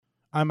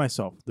I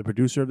myself, the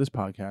producer of this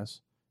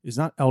podcast, is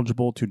not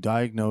eligible to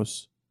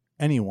diagnose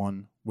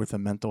anyone with a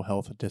mental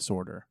health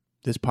disorder.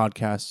 This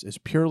podcast is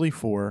purely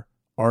for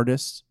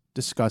artists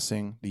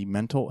discussing the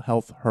mental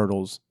health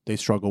hurdles they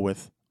struggle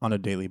with on a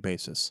daily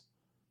basis.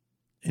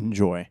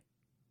 Enjoy.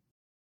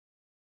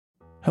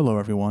 Hello,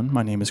 everyone.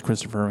 My name is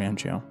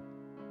Pope-Orangeo.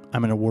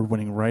 I'm an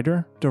award-winning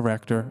writer,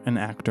 director, and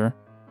actor,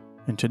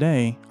 and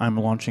today I'm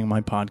launching my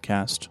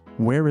podcast,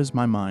 Where Is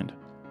My Mind?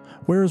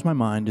 Where Is My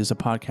Mind is a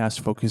podcast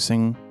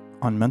focusing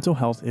on mental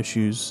health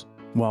issues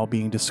while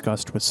being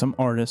discussed with some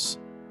artists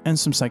and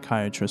some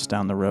psychiatrists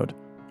down the road.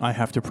 I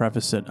have to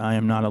preface it, I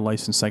am not a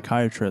licensed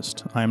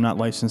psychiatrist. I am not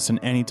licensed in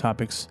any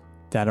topics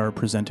that are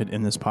presented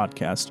in this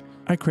podcast.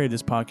 I created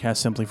this podcast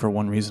simply for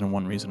one reason and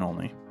one reason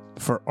only.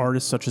 For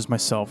artists such as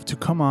myself to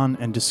come on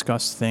and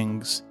discuss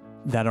things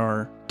that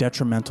are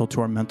detrimental to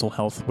our mental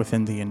health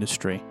within the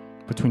industry,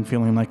 between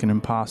feeling like an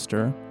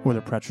imposter or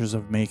the pressures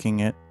of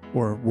making it,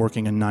 or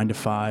working a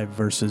 9-to-5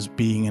 versus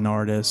being an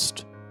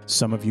artist.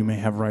 Some of you may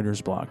have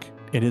writer's block.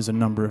 It is a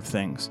number of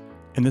things.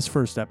 In this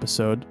first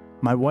episode,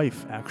 my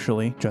wife,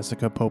 actually,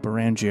 Jessica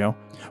Pope-Orangeo,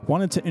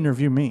 wanted to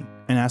interview me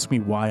and ask me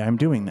why I'm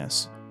doing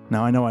this.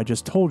 Now, I know I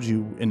just told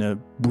you in a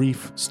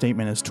brief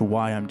statement as to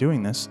why I'm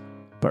doing this,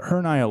 but her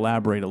and I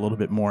elaborate a little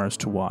bit more as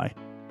to why.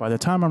 By the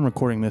time I'm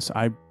recording this,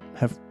 I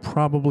have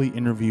probably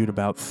interviewed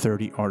about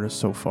 30 artists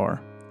so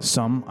far.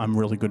 Some I'm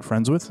really good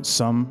friends with,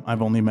 some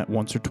I've only met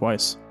once or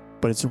twice.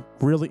 But it's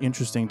really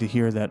interesting to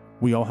hear that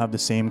we all have the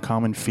same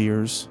common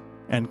fears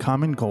and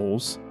common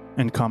goals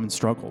and common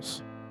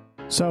struggles.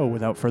 So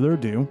without further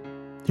ado,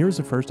 here's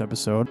the first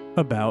episode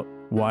about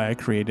why I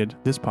created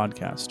this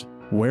podcast.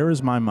 Where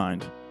Is My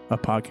Mind? A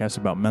podcast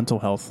about mental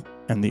health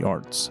and the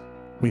arts.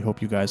 We hope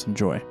you guys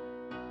enjoy.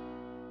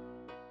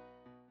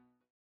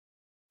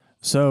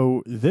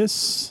 So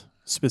this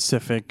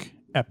specific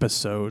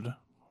episode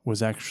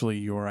was actually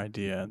your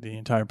idea. The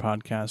entire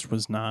podcast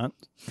was not,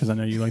 because I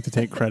know you like to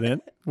take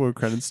credit where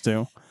credit's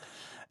due.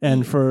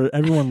 And for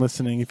everyone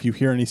listening, if you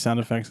hear any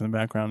sound effects in the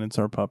background, it's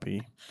our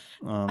puppy,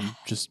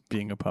 just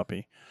being a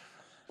puppy.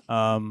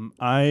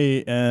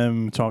 I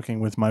am talking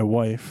with my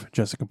wife,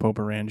 Jessica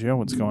Pope-Orangeo.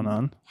 What's going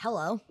on?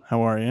 Hello.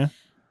 How are you? A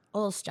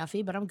little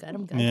stuffy, but I'm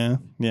good.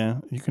 Yeah.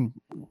 You can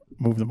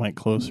move the mic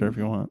closer if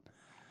you want.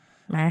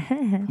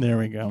 There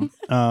we go.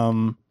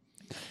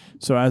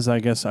 So as I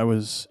guess I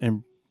was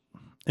in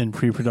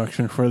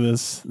pre-production for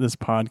this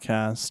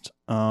podcast,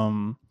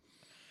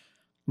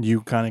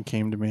 you kind of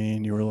came to me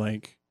and you were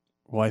like,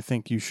 well, I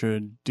think you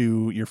should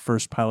do your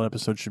first pilot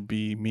episode should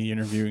be me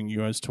interviewing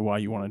you as to why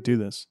you want to do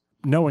this.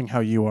 Knowing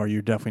how you are,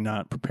 you're definitely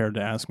not prepared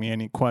to ask me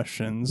any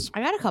questions.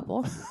 I got a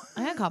couple.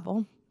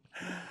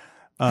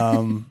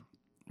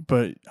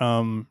 But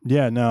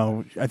yeah,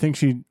 no, I think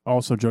she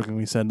also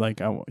jokingly said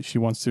like she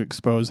wants to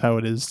expose how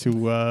it is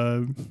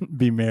to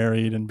be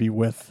married and be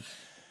with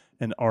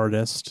an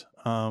artist.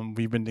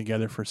 We've been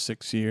together for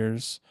 6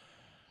 years,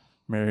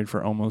 married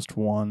for almost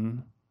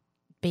 1.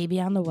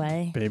 Baby on the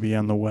way.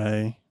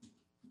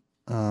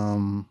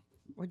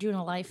 We're doing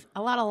a lot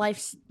of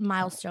life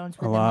milestones.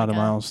 A lot of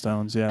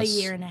milestones, yes. A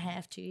year and a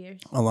half, 2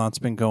 years. A lot's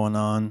been going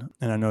on,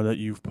 and I know that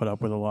you've put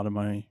up with a lot of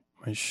my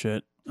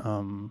shit.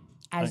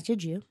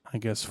 Did you? I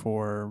guess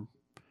for,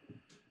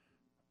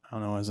 I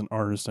don't know, as an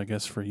artist, I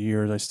guess for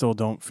years, I still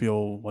don't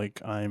feel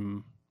like I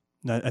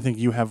think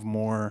you have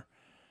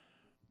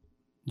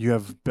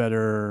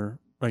better,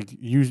 like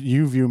you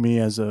view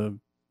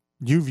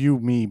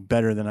me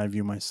better than I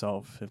view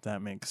myself, if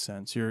that makes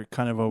sense. You're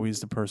kind of always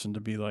the person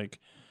to be like,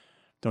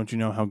 don't you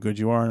know how good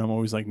you are? And I'm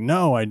always like,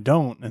 no, I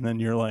don't. And then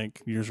you're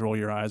like, you just roll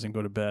your eyes and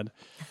go to bed.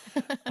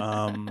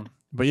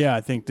 But yeah,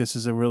 I think this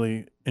is a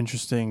really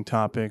interesting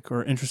topic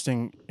or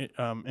interesting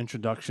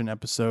introduction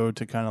episode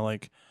to kind of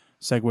like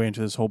segue into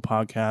this whole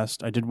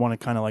podcast. I did want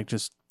to kind of like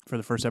just for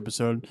the first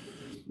episode,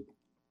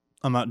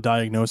 I'm not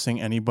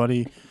diagnosing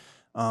anybody.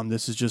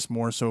 This is just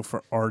more so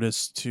for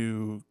artists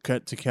to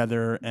get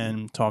together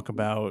and talk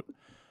about,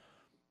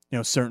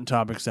 certain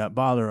topics that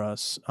bother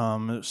us,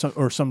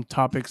 some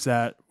topics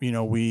that,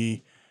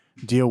 we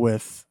deal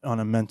with on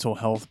a mental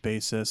health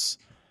basis.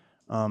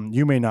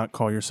 You may not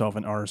call yourself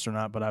an artist or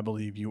not, but I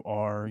believe you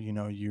are.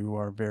 You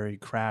are very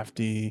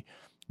crafty.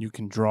 You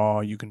can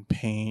draw, you can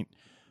paint.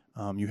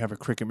 You have a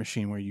Cricut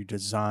machine where you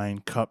design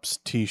cups,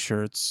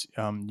 T-shirts.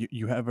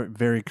 You have a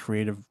very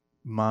creative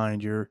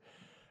mind. I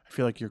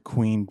feel like you're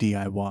queen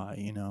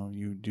DIY.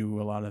 You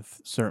do a lot of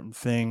certain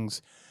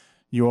things.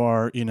 You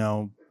are,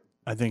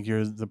 I think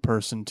you're the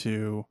person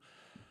to.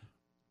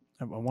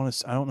 I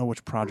don't know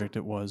which project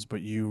it was,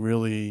 but you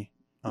really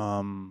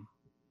kind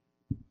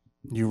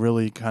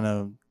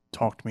of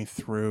talked me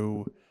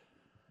through.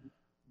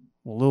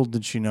 Well, little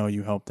did she know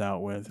you helped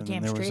out with, and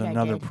then there was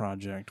another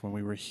project when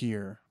we were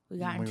here. We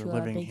got into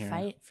a big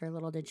fight for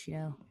little did she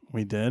know.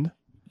 We did?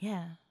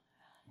 Yeah.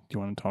 Do you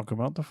want to talk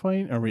about the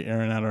fight? Are we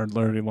airing out our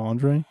dirty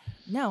laundry?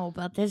 No,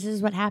 but this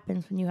is what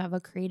happens when you have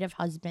a creative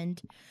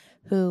husband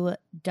who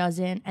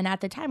doesn't. And at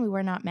the time, we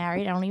were not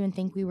married. I don't even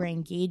think we were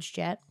engaged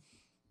yet.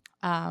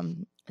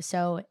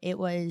 So it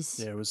was.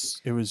 Yeah,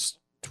 it was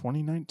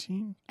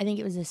 2019? I think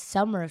it was the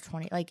summer of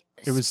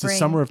It was the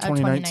summer of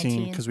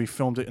 2019 because we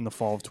filmed it in the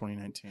fall of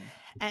 2019.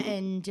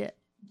 And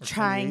or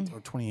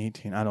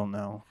 2018. I don't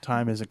know.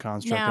 Time is a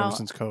construct ever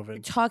since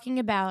COVID. Talking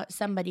about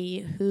somebody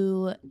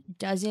who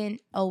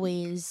doesn't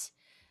always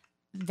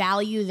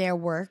value their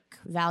work,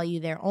 value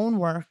their own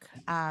work,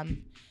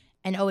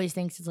 and always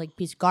thinks it's like a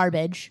piece of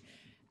garbage.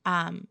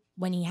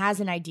 When he has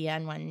an idea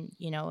and when,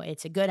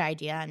 it's a good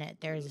idea and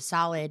there's a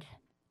solid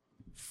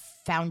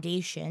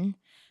foundation,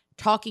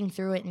 talking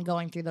through it and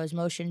going through those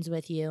motions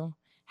with you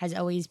has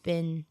always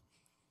been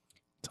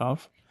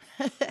tough.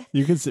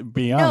 You could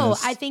be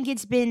honest. No, I think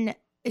it's been,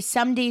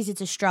 some days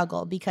it's a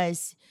struggle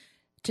because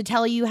to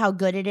tell you how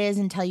good it is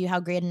and tell you how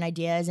great an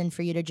idea is and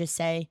for you to just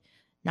say,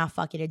 nah,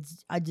 fuck it,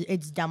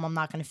 it's dumb, I'm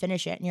not going to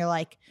finish it. And you're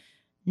like,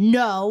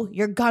 no,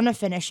 you're going to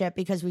finish it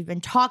because we've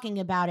been talking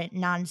about it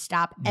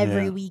nonstop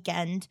every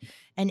weekend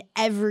and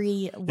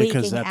every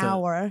waking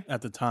hour.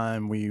 At the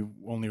time, we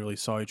only really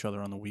saw each other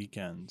on the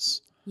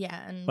weekends.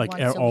 Yeah. And like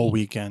all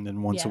weekend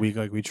and once a week,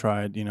 like we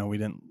tried, we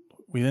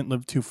didn't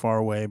live too far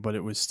away, but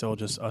it was still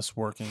just us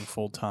working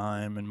full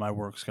time and my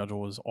work schedule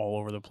was all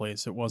over the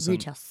place. It wasn't,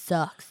 retail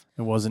sucks.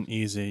 It wasn't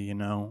easy,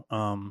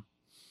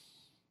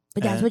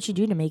 But that's what you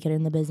do to make it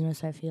in the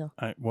business, I feel.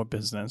 What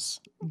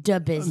business? The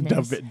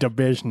business. The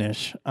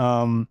business.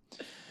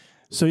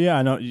 So yeah,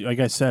 I know, like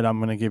I said, I'm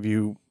going to give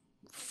you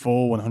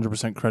full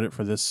 100% credit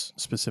for this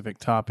specific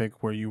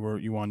topic where you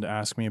wanted to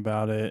ask me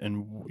about it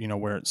and,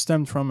 where it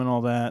stemmed from and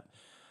all that.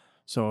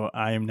 So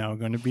I am now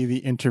going to be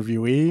the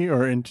interviewee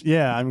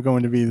I'm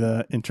going to be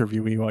the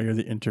interviewee while you're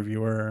the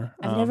interviewer.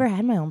 I've never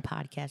had my own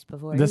podcast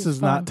before. This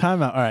is not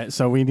timeout. All right.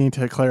 So we need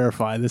to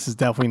clarify. This is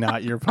definitely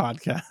not your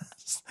podcast.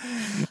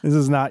 This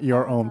is not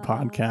your own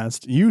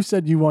podcast. You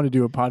said you want to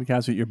do a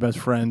podcast with your best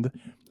friend.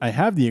 I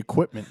have the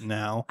equipment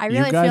now. I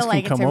really feel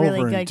like it's a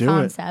really good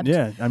concept.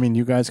 Yeah. I mean,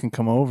 you guys can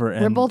come over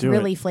and we're both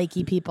really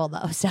flaky people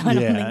though. So I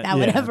don't think that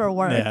would ever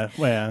work. Yeah.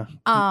 Well,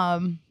 yeah.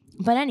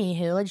 But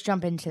anywho, let's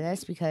jump into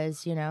this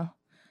because,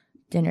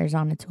 dinner's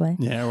on its way.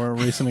 Yeah, we're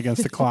racing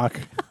against the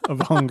clock of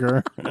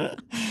hunger.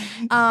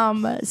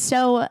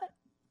 So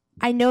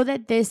I know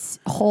that this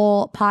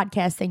whole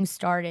podcast thing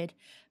started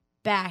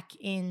back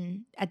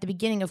at the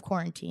beginning of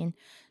quarantine.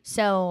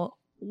 So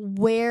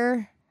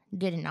where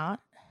did it not?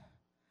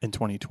 In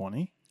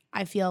 2020?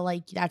 I feel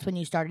like that's when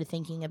you started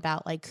thinking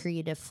about like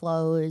creative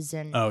flows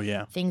and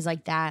things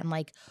like that and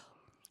like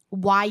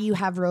why you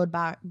have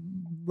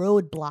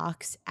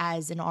roadblocks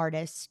as an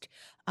artist.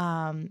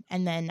 And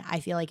then I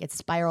feel like it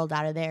spiraled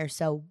out of there.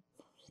 So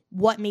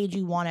what made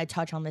you want to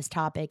touch on this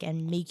topic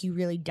and make you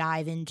really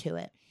dive into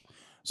it?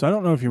 So I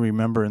don't know if you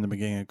remember in the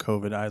beginning of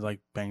COVID, I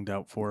like banged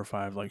out 4 or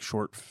 5 like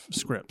short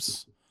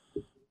scripts,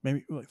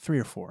 maybe like 3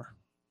 or 4.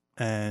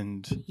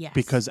 And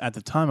because at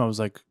the time I was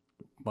like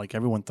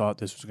everyone thought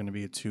this was going to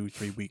be a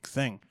 2-3 week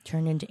thing.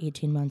 Turned into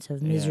 18 months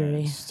of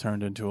misery. It's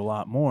turned into a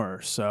lot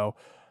more. So,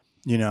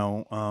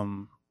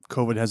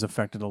 COVID has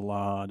affected a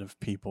lot of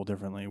people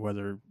differently,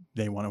 whether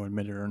they want to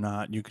admit it or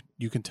not.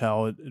 You can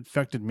tell it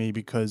affected me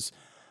because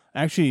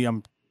actually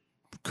I'm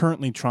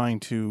currently trying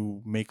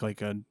to make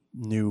like a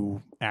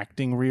new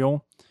acting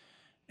reel.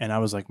 And I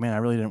was like, man, I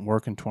really didn't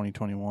work in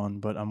 2021,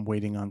 but I'm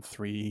waiting on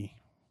 3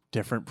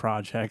 different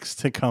projects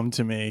to come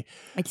to me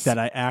that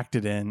I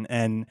acted in.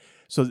 And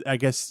so I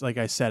guess, like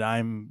I said,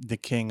 I'm the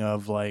king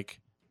of like,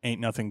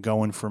 ain't nothing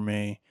going for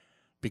me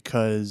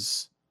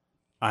because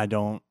I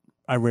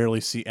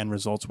rarely see end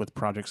results with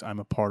projects I'm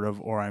a part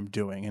of or I'm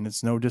doing. And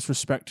it's no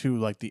disrespect to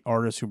like the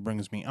artist who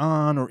brings me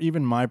on or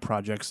even my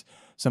projects.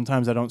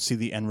 Sometimes I don't see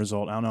the end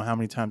result. I don't know how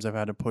many times I've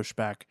had to push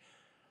back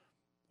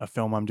a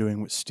film I'm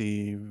doing with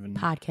Steve and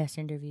podcast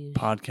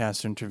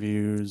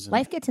interviews. And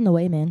life gets in the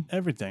way, man.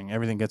 Everything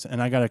gets,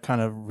 and I got to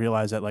kind of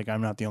realize that like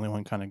I'm not the only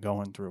one kind of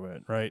going through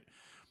it. Right.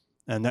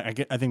 And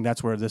I think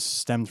that's where this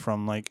stemmed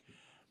from. Like,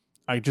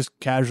 I just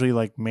casually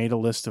like made a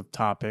list of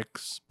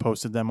topics,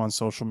 posted them on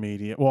social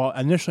media. Well,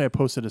 initially I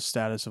posted a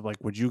status of like,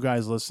 would you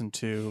guys listen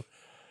to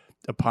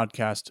a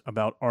podcast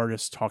about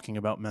artists talking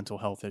about mental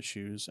health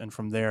issues? And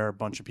from there, a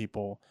bunch of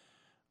people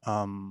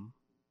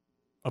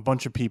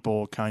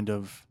kind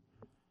of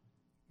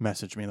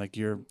messaged me. Like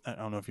I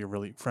don't know if you're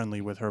really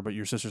friendly with her, but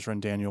your sister's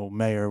friend Daniel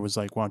Mayer was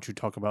like, why don't you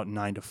talk about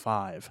 9 to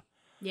 5?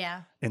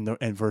 Yeah. And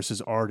versus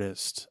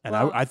artist. And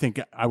I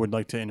think I would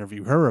like to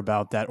interview her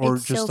about that. Or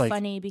just like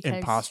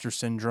imposter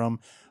syndrome.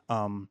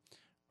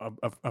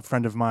 A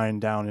friend of mine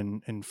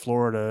down in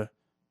Florida,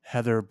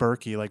 Heather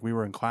Berkey, like we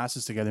were in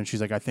classes together and she's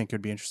like, I think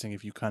it'd be interesting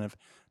if you kind of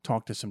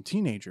talk to some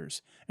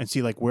teenagers and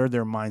see like where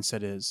their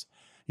mindset is.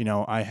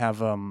 I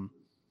have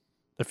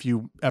a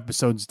few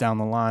episodes down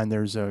the line,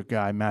 there's a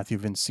guy, Matthew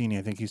Vincini,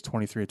 I think he's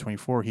 23 or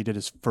 24. He did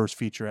his first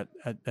feature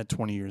at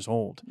 20 years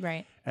old.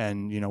 Right.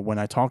 And, when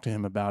I talked to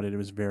him about it, it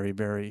was very,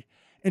 very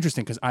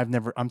interesting because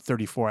I'm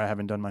 34. I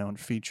haven't done my own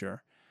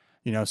feature,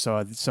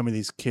 so some of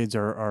these kids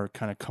are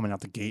kind of coming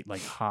out the gate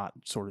like hot,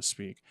 so to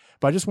speak.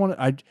 But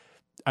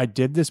I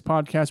did this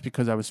podcast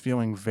because I was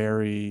feeling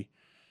very,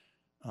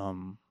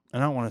 and I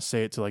don't want to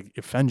say it to like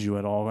offend you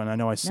at all. And I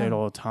know I say it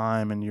all the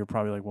time and you're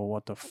probably like, well,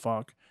 what the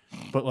fuck?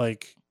 but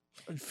like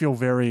I feel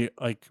very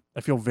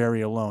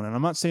alone. And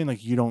I'm not saying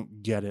like you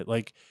don't get it.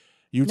 Like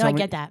you No, tell I me,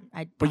 get that.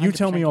 but you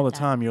tell me all the that.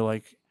 time. You're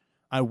like,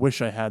 I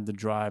wish I had the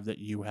drive that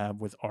you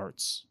have with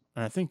arts,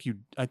 and I think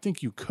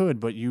you could,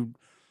 but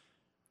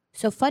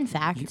So fun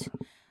fact,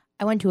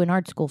 I went to an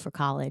art school for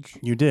college.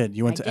 you did.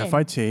 You went I to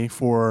did. FIT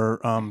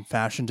for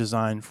fashion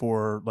design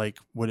for like,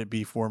 would it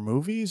be for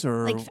movies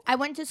or Like I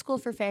went to school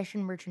for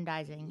fashion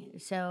merchandising.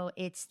 So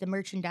it's the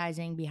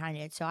merchandising behind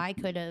it. So I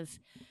could have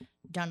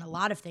done a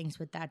lot of things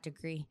with that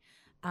degree.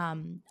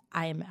 I'm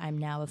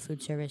now a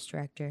food service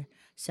director.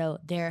 So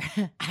there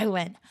I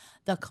went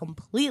the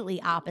completely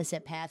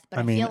opposite path. But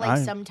I I mean, feel like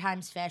I-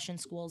 sometimes fashion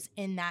schools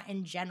in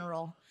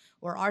general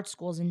or art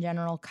schools in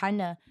general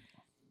kind of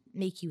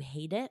make you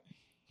hate it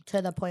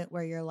to the point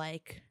where you're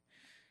like,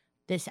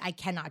 this I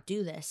cannot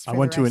do this. I For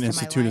went the to an rest of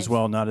my institute as life.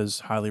 well, not as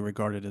highly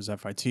regarded as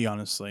FIT,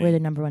 honestly. We're the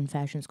number one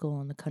fashion school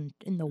in the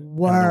in the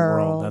world. In the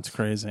world. That's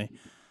crazy.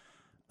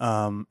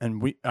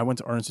 And I went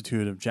to Art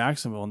Institute of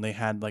Jacksonville, and they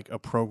had like a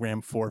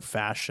program for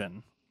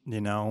fashion,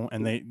 you know,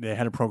 and they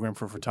had a program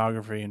for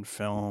photography and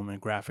film and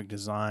graphic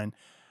design.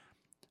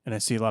 And I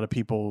see a lot of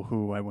people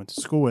who I went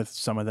to school with,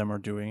 some of them are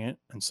doing it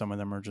and some of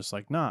them are just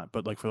like not.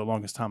 But like for the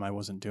longest time, I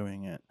wasn't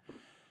doing it.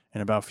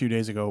 And about a few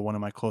days ago, one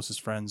of my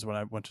closest friends, when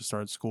I went to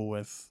start school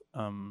with,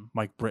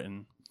 Mike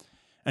Britton,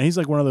 and he's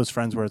like one of those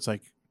friends where it's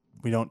like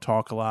we don't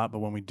talk a lot, but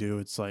when we do,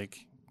 it's like,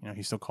 you know,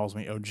 he still calls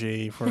me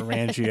OG for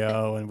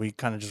Orangeo, and we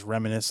kind of just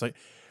reminisce.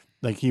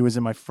 Like he was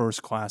in my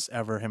first class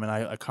ever. Him and I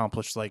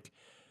accomplished like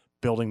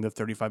building the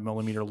 35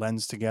 millimeter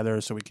lens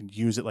together so we could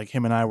use it. Like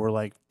him and I were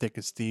like thick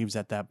as thieves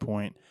at that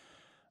point.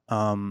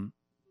 And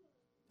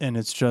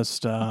it's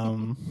just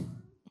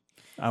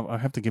I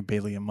have to give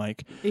Bailey a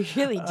mic. You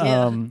really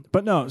do.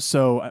 But no,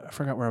 so I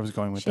forgot where I was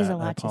going with She has that. a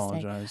lot I to say.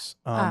 apologize.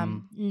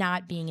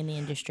 Not being in the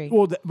industry.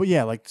 Well, but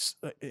yeah, like,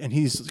 and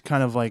he's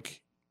kind of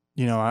like,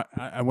 you know,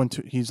 I went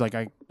to, he's like,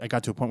 I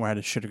got to a point where I had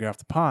to shit or get off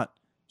the pot.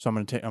 So I'm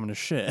going to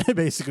shit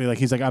basically. Like,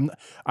 he's like,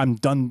 I'm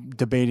done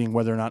debating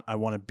whether or not I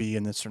want to be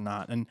in this or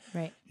not. And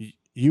right.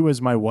 You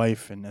as my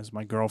wife and as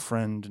my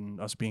girlfriend and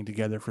us being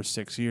together for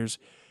 6 years,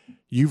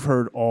 you've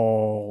heard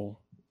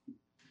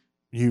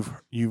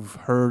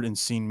and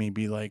seen me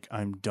be like,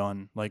 I'm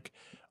done. Like,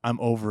 I'm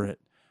over it.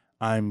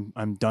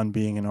 I'm done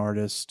being an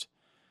artist.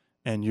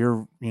 And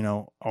you're, you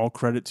know, all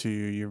credit to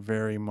you. You're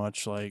very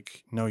much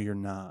like, no, you're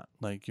not.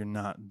 Like, you're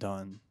not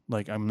done.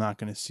 Like, I'm not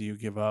going to see you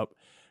give up.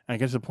 And I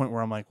get to the point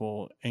where I'm like,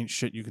 well, ain't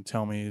shit you can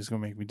tell me is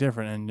going to make me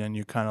different. And then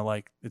you kind of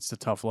like, it's the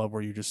tough love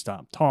where you just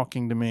stop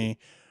talking to me,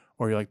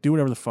 or you're like, do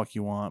whatever the fuck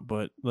you want,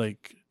 but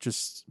like,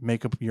 just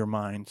make up your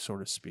mind, so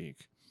to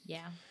speak.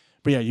 Yeah.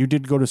 But yeah, you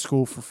did go to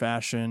school for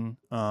fashion.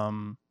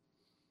 And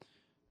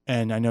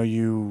I know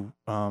you,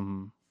 I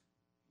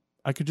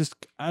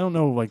don't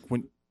know, like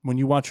when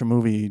you watch a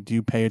movie, do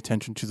you pay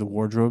attention to the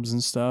wardrobes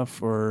and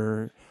stuff?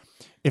 Or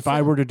if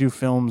I were to do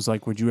films,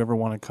 like, would you ever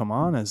want to come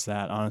on as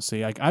that?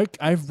 Honestly, like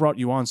I've brought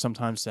you on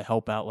sometimes to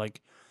help out,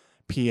 like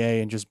PA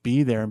and just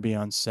be there and be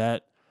on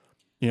set.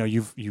 You know,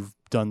 you've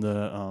done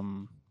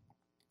the,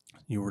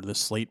 you were the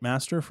slate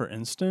master for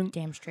Instant.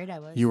 Damn straight I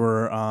was. You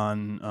were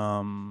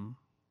on,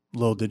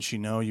 Little Did She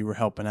Know, you were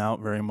helping out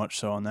very much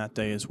so on that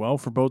day as well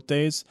for both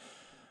days.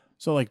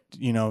 So like,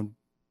 you know,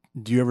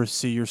 do you ever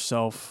see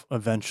yourself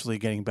eventually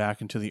getting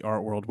back into the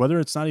art world? Whether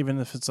it's not even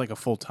if it's like a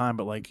full time,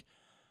 but like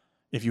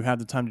if you have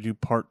the time to do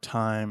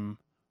part-time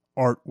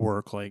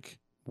artwork, like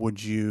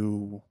would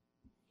you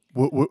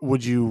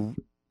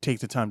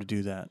take the time to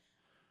do that?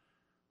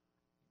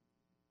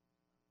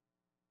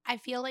 I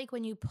feel like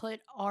when you put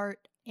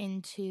art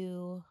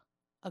into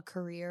a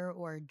career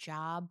or a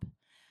job,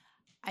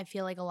 I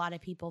feel like a lot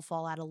of people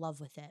fall out of love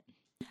with it.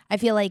 I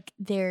feel like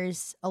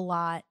there's a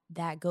lot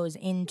that goes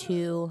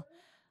into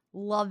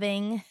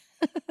loving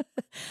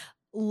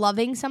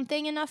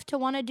something enough to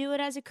want to do it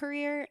as a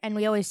career. And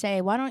we always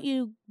say, why don't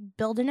you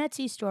build an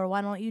Etsy store?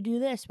 Why don't you do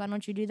this? Why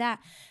don't you do that?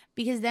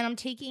 Because then I'm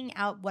taking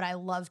out what I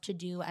love to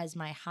do as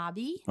my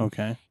hobby.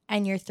 Okay.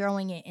 And you're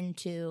throwing it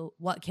into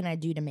what can I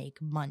do to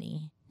make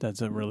money?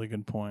 That's a really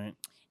good point.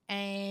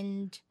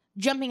 And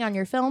jumping on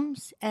your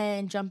films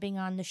and jumping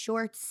on the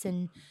shorts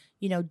and,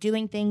 you know,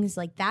 doing things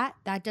like that,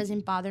 that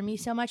doesn't bother me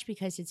so much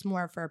because it's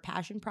more for a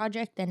passion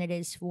project than it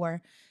is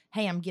for,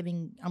 hey, I'm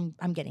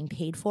getting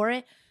paid for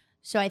it.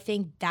 So I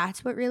think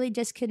that's what really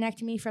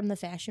disconnected me from the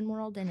fashion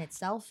world in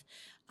itself.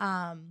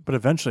 But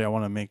eventually I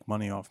want to make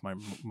money off my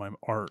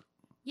art.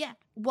 Yeah.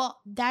 Well,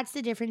 that's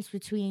the difference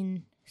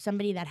between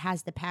somebody that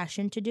has the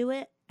passion to do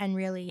it and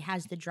really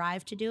has the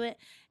drive to do it.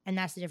 And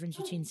that's the difference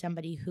between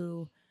somebody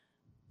who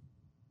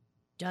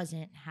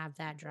doesn't have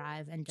that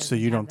drive and doesn't. So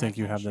you don't have think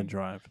that you have passion. that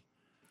drive?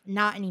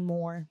 Not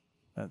anymore.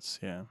 That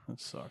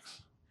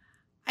sucks.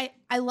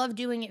 I love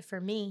doing it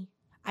for me.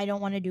 I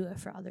don't want to do it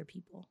for other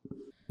people.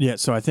 Yeah,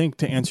 so I think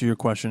to answer your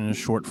question in a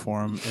short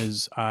form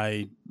is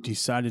I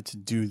decided to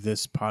do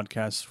this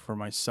podcast for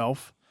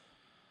myself,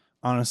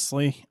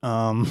 honestly,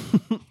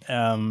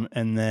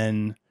 and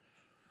then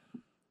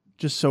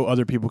just so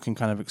other people can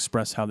kind of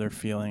express how they're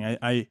feeling.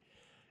 I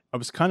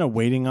was kind of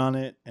waiting on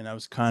it, and I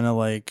was kind of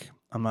like,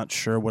 not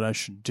sure what I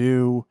should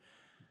do.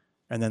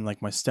 And then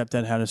like my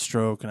stepdad had a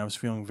stroke, and I was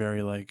feeling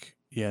very like,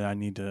 yeah, I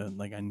need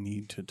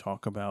to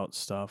talk about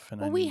stuff.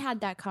 And we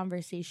had that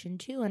conversation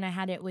too, and I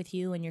had it with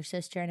you and your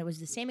sister, and it was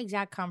the same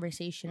exact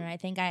conversation. And I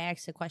think I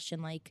asked the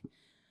question like,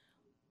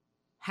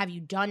 have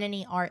you done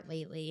any art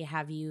lately?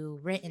 Have you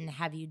written?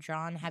 Have you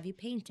drawn? Have you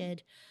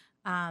painted?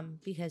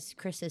 Because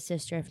Chris's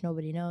sister, if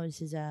nobody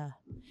knows, is an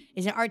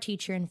art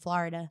teacher in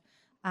Florida.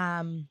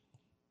 And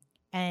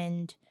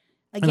again,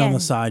 and on the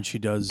side she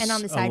does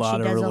a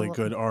lot of really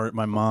good art.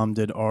 My mom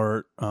did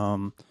art.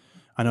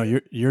 I know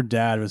your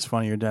dad was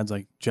funny. Your dad's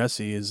like,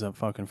 Jesse is a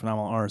fucking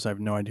phenomenal artist. I have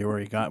no idea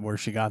where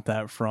she got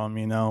that from,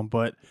 you know.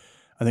 But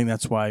I think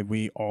that's why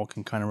we all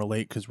can kind of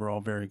relate, because we're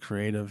all very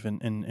creative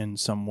in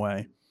some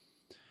way.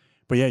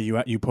 But yeah,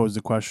 you posed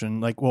the question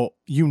like, well,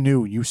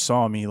 you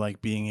saw me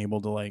like being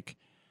able to like.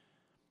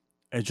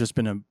 It's just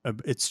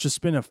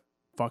been a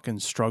fucking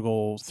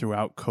struggle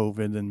throughout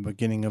COVID and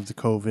beginning of the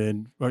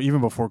COVID, or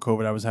even before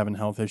COVID, I was having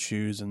health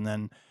issues, and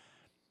then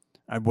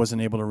I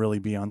wasn't able to really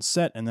be on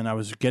set, and then I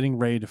was getting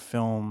ready to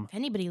film. If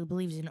anybody who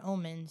believes in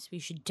omens, we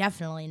should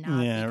definitely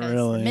not. Yeah, because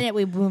really. The minute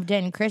we moved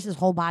in, Chris's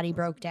whole body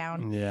broke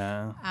down.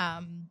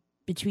 Yeah.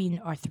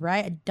 Between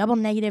double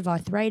negative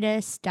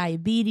arthritis,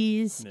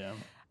 diabetes. Yeah.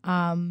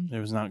 It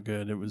was not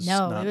good. It was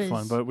not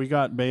fun. But we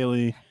got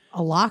Bailey a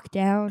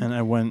lockdown, and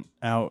I went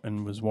out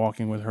and was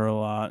walking with her a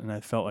lot, and I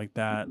felt like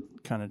that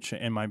kind of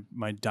and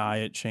my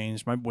diet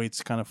changed. My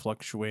weight's kind of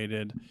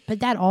fluctuated.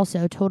 But that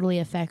also totally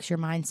affects your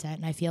mindset,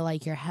 and I feel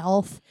like your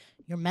health,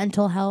 your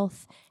mental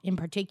health in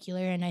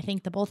particular, and I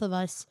think the both of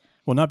us.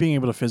 Well, not being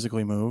able to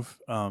physically move.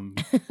 I'm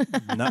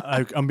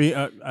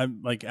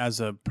like, as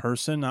a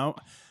person now,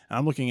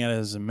 I'm looking at it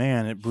as a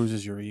man. It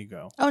bruises your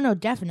ego. Oh no,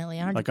 definitely,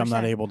 100%. Like I'm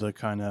not able to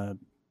kind of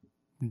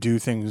do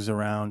things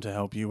around to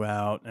help you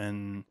out,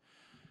 and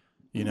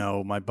you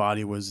know, my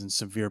body was in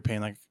severe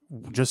pain. Like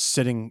just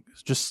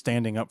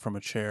standing up from a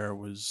chair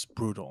was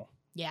brutal.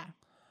 Yeah.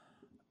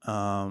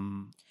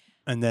 And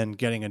then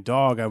getting a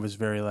dog, I was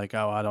very like,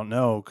 oh, I don't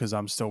know, because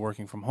I'm still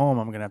working from home.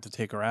 I'm gonna have to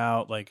take her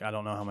out. Like I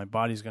don't know how my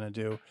body's gonna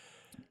do.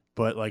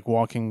 But like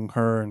walking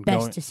her and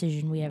best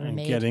decision we ever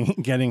made.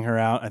 Getting her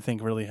out, I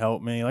think really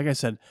helped me. Like I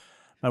said,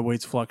 my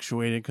weight's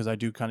fluctuated because I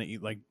do kind of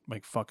eat like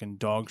fucking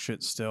dog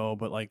shit still.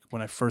 But like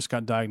when I first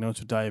got diagnosed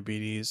with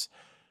diabetes,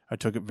 I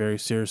took it very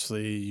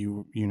seriously.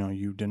 You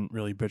didn't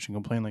really bitch and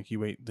complain. Like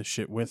you ate the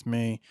shit with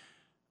me.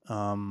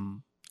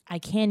 I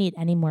can't eat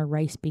any more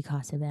rice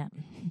because of that.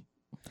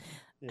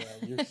 Yeah,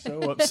 you're so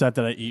upset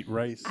that I eat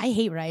rice. I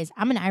hate rice.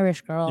 I'm an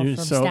Irish girl from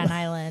Staten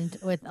Island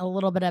with a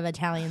little bit of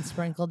Italian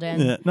sprinkled in.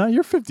 Yeah. No,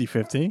 you're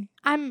 50-50.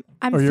 I'm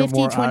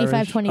 50,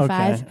 25,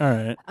 25. Okay. All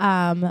right.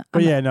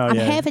 I'm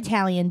half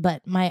Italian,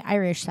 but my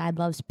Irish side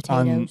loves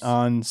potatoes.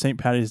 On St.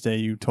 Patty's Day,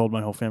 you told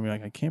my whole family,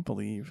 like, I can't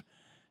believe,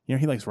 you know,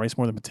 he likes rice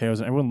more than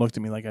potatoes. And everyone looked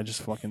at me like I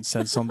just fucking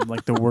said something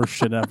like the worst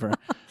shit ever.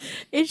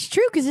 It's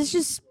true, because it's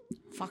just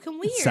fucking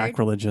weird. It's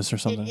sacrilegious or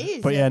something. It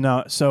is. But yeah,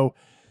 no. So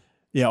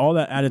yeah, all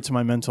that added to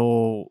my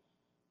mental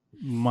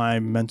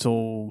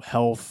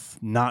health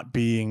not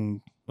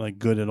being like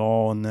good at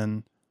all. And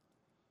then,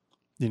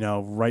 you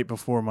know, right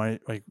before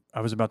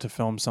I was about to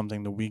film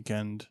something the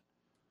weekend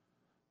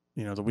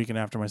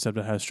after my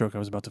stepdad had a stroke, I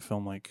was about to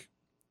film like,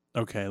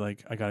 okay,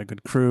 like I got a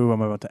good crew.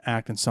 I'm about to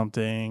act in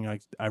something.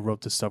 I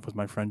wrote this stuff with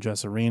my friend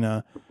Jess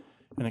Arena,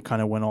 and it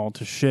kind of went all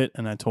to shit.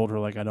 And I told her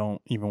like, I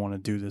don't even want to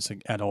do this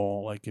at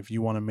all. Like if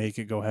you want to make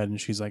it, go ahead. And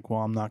she's like,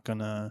 well, I'm not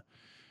gonna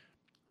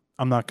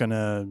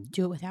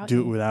do it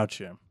without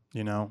you,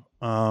 you know?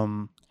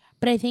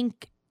 But I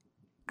think,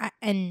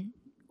 and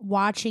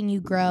watching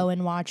you grow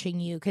and watching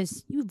you,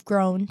 because you've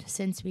grown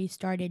since we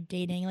started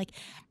dating, like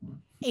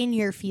in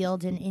your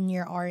field and in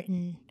your art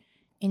and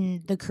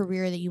in the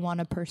career that you want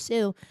to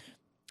pursue,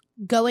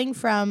 going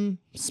from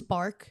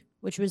Spark,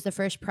 which was the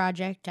first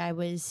project I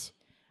was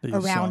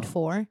around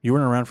for. You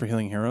weren't around for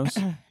Healing Heroes?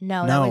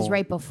 No, that was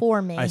right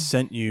before me. I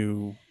sent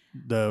you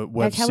the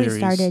web series.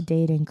 That's how we started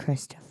dating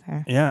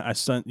Christopher. Yeah, I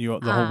sent you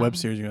the whole web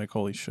series. You're like,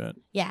 holy shit.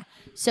 Yeah.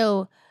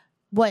 So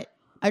what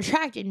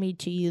attracted me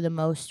to you the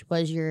most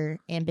was your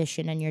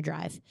ambition and your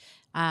drive.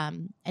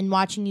 And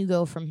watching you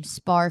go from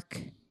Spark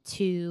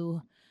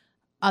to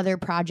other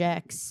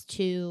projects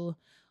to,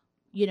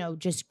 you know,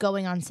 just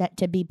going on set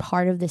to be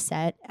part of the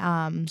set.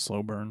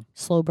 Slow burn.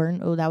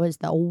 Oh, that was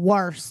the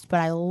worst,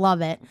 but I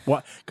love it.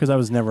 What? Because I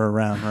was never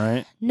around,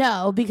 right?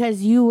 No,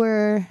 because you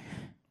were...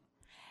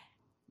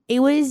 It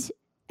was,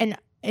 and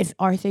if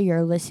Arthur,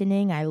 you're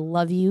listening, I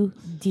love you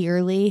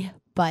dearly,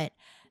 but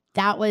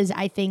that was,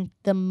 I think,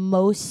 the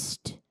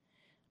most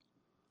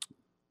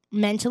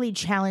mentally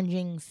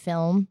challenging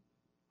film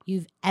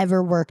you've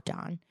ever worked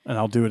on. And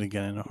I'll do it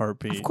again in a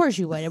heartbeat. Of course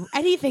you would.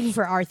 Anything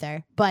for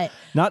Arthur, but...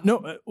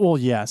 Well,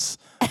 yes,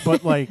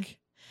 but like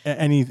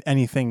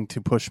anything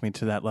to push me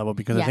to that level,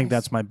 because yes. I think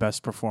that's my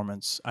best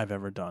performance I've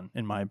ever done,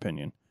 in my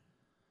opinion.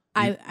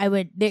 I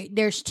would,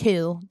 there's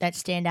two that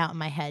stand out in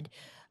my head.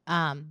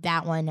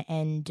 That one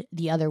and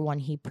the other one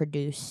he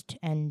produced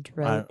and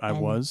wrote. I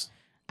was.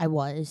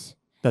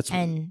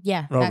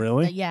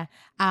 Really? Yeah.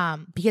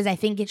 Because I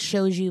think it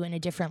shows you in a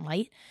different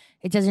light.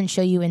 It doesn't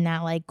show you in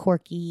that like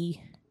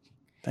quirky.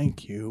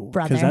 Thank you.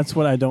 Brother. Because that's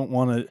what I don't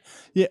want to.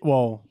 Yeah.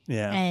 Well,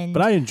 yeah. And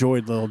but I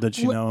enjoyed Little Did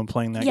She Know and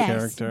playing that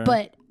character.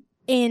 But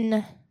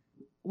in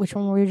which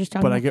one were we just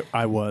talking about?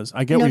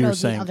 I get what you were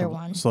saying. The other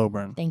one. Slow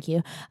Burn. Thank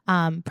you.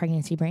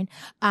 Pregnancy brain.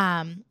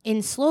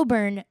 In Slow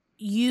Burn,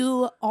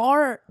 you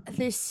are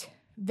this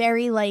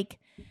very like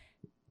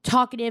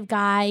talkative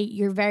guy.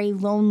 You're very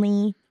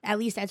lonely. At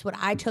least that's what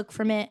I took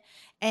from it.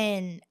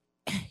 And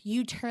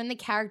you turn the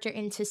character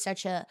into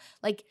such a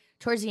like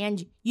towards the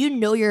end, you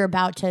know you're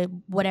about to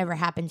whatever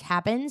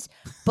happens,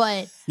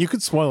 but you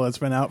could spoil it. It's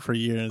been out for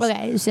years.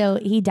 Okay, so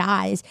he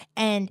dies,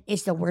 and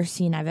it's the worst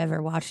scene I've ever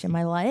watched in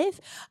my life,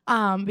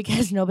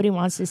 because nobody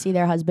wants to see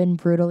their husband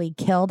brutally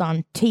killed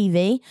on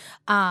TV.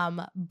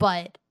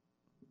 But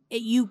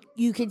you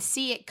could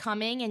see it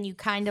coming, and you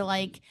kind of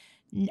like,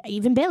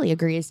 even Bailey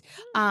agrees.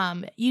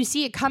 You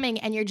see it coming,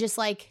 and you're just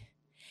like,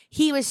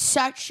 he was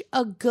such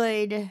a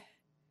good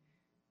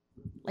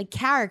like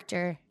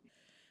character.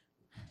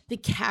 The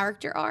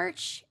character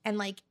arch, and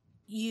like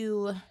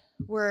you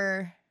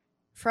were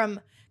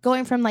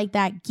going from like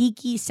that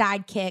geeky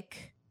sidekick,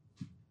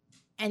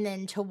 and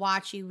then to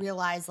watch you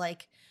realize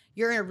like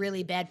you're in a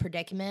really bad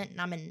predicament,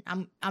 and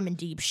I'm in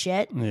deep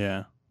shit.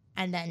 Yeah.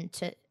 And then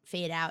to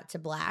fade out to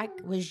black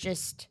was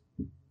just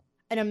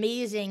an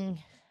amazing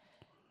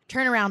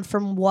turnaround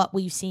from what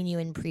we've seen you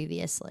in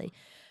previously.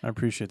 I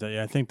appreciate that.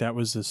 Yeah, I think that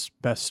was the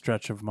best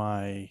stretch of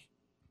my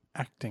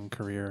acting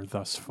career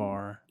thus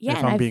far. Yeah,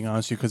 if I'm being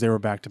honest with you, because they were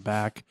back to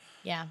back.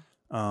 Yeah.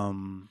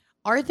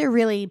 Arthur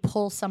really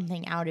pulls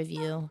something out of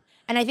you.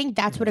 And I think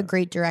that's what a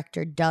great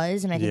director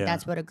does. And I think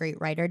that's what a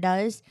great writer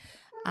does.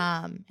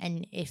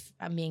 And if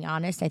I'm being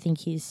honest, I think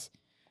he's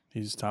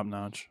top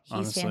notch. He's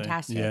honestly.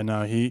 Fantastic. Yeah,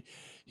 no, he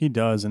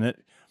does. And it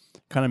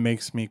kind of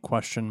makes me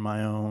question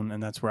my own.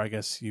 And that's where I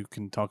guess you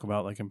can talk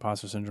about like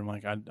imposter syndrome.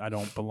 Like I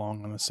don't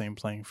belong on the same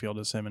playing field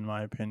as him, in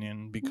my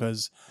opinion,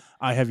 because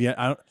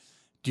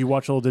do you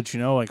watch Little Did You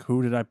Know? Like,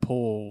 who did I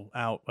pull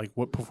out? Like,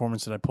 what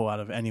performance did I pull out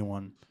of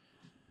anyone?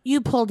 You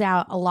pulled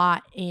out a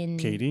lot in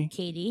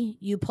Katie.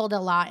 You pulled a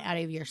lot out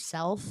of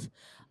yourself.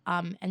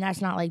 And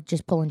that's not like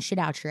just pulling shit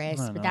out your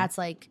ass, but that's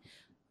like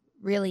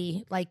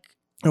really like,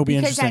 it'll be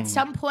because interesting. at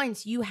some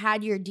points you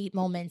had your deep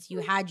moments, you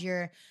had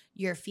your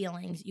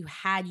feelings, you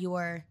had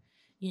your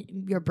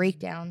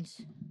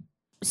breakdowns.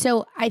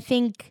 So I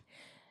think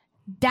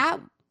that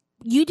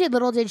you did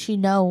Little Did She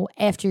Know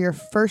after your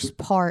first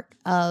part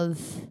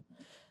of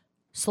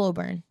Slow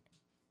Burn.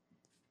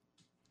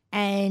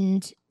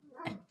 And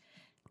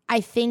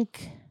I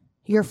think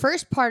your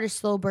first part of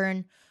Slow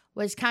Burn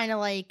was kind of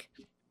like,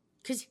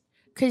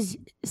 because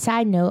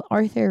side note,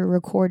 Arthur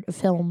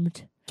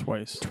filmed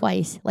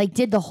twice, like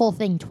did the whole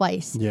thing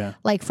twice. Yeah.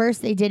 Like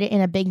first they did it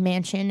in a big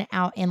mansion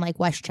out in like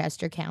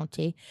Westchester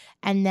County,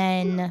 and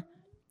then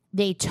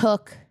they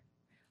took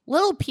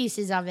little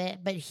pieces of it,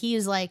 but he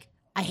was like,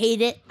 I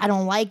hate it, I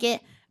don't like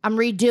it, I'm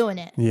redoing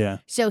it. Yeah.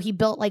 So he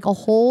built like a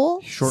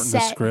whole shortened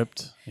set. The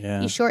script.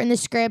 Yeah. He shortened the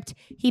script.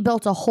 He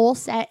built a whole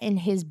set in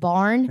his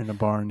barn. In a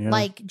barn, yeah.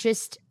 Like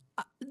just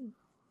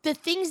the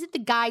things that the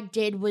guy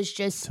did was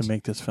just to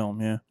make this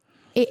film, yeah.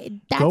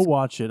 Go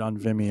watch it on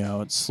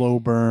Vimeo. It's Slow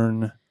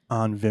Burn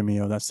on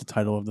Vimeo. That's the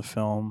title of the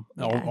film.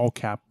 Yeah. All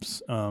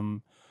caps.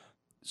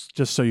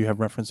 Just so you have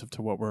reference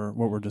to what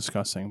we're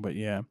discussing. But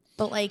yeah.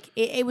 But like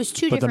it was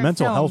two different. But the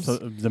mental films.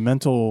 health, the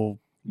mental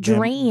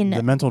drain,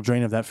 the mental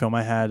drain of that film.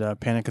 I had a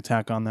panic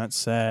attack on that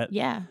set.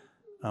 Yeah.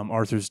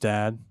 Arthur's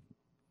dad,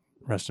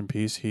 rest in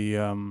peace. He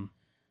was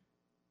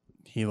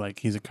a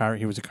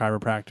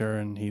chiropractor,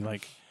 and he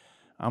like,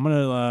 I'm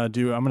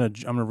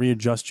gonna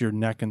readjust your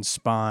neck and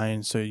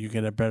spine so you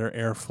get a better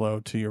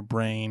airflow to your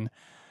brain.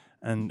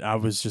 And I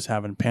was just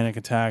having panic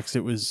attacks.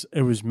 It was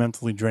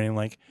mentally draining.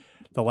 Like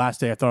the last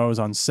day I thought I was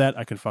on set,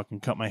 I could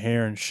fucking cut my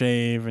hair and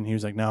shave. And he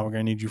was like, "No, we're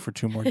gonna need you for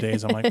 2 more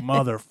days." I'm like,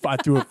 I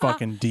threw a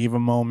fucking diva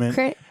moment.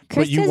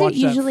 Chris doesn't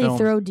usually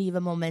throw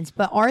diva moments,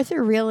 but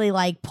Arthur really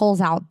like pulls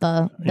out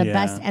the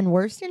best and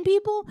worst in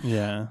people.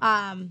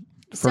 Yeah.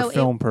 For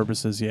film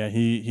purposes, yeah,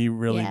 he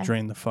really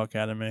drained the fuck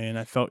out of me, and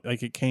I felt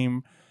like it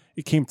came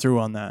through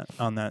on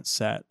that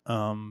set.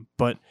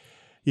 But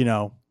you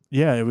know,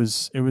 yeah, it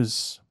was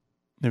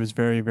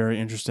very, very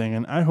interesting,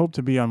 and I hope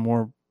to be on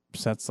more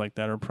sets like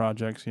that or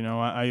projects. You know,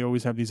 I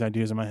always have these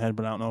ideas in my head,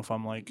 but I don't know if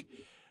I'm like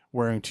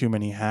wearing too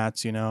many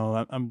hats. You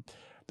know,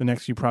 the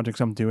next few projects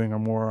I'm doing are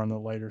more on the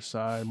lighter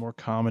side, more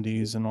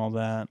comedies and all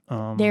that.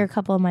 They're a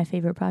couple of my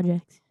favorite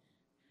projects.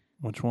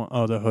 Which one?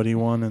 Oh, the hoodie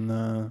one and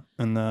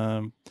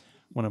the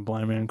When a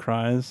Blind Man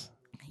Cries.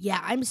 Yeah,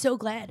 I'm so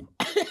glad.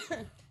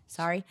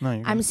 Sorry.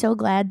 No, I'm so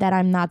glad that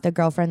I'm not the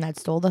girlfriend that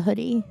stole the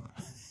hoodie.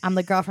 I'm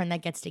the girlfriend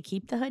that gets to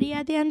keep the hoodie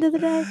at the end of the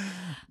day.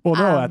 Well,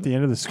 no, at the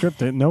end of the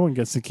script, no one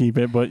gets to keep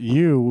it, but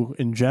you,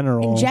 in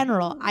general. In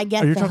general, I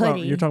get the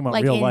hoodie. You're talking about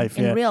like real life,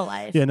 in real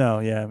life. Yeah, no,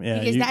 yeah.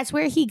 Because that's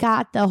where he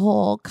got the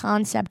whole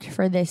concept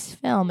for this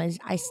film. Is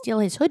I steal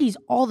his hoodies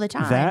all the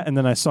time. That, and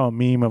then I saw a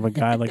meme of a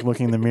guy like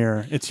looking in the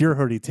mirror. It's your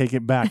hoodie. Take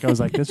it back. I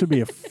was like, this would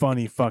be a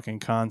funny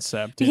fucking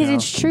concept. Because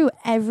it's true.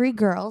 Every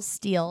girl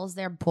steals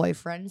their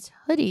boyfriend's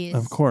hoodies.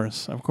 Of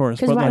course.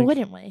 Because why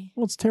wouldn't we?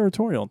 Well, it's a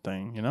territorial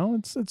thing.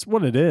 It's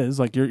what it is.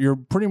 Like you're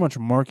pretty much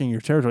marking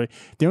your territory.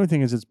 The only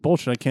thing is, it's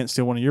bullshit. I can't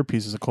steal one of your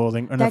pieces of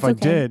clothing, and if I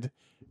did,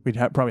 we'd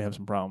probably have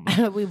some problems.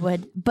 We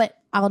would, but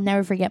I'll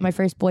never forget my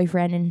first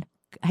boyfriend in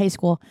high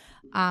school.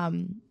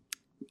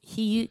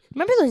 He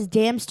remember those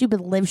damn stupid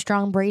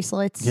Livestrong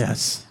bracelets?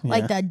 Yes,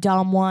 like the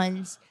dumb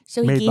ones.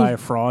 So made by a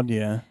fraud,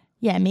 yeah,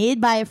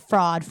 made by a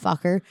fraud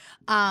fucker.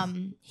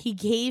 He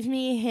gave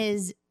me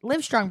his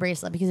Livestrong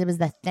bracelet because it was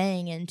the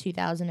thing in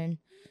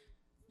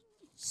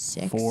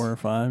 2006, 4 or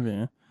 5,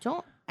 yeah.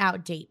 Don't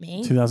outdate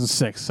me.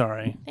 2006,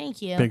 sorry.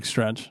 Thank you. Big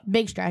stretch.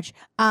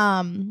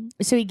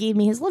 So he gave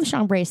me his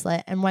Livestrong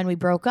bracelet, and when we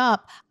broke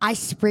up, I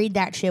sprayed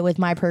that shit with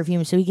my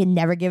perfume so he could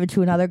never give it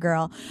to another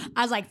girl.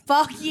 I was like,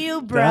 fuck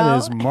you, bro. That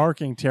is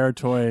marking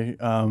territory.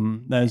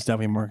 That is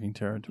definitely marking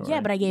territory.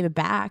 Yeah, but I gave it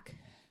back.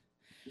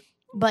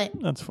 But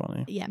that's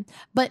funny. Yeah.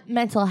 But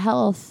mental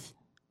health,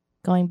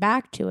 going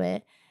back to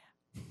it,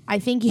 I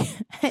think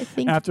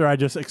after I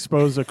just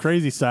exposed the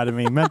crazy side of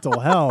me, mental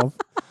health.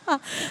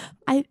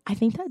 I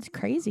think that's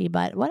crazy,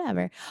 but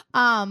whatever.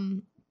 I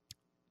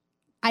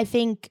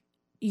think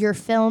your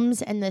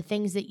films and the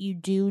things that you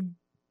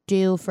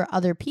do for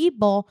other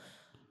people,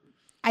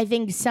 I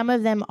think some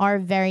of them are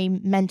very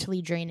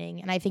mentally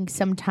draining. And I think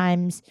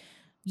sometimes,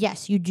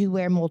 yes, you do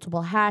wear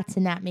multiple hats,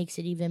 and that makes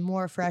it even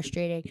more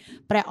frustrating.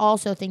 But I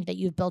also think that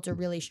you've built a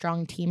really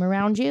strong team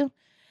around you.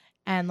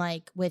 And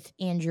like with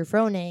Andrew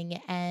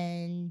Froning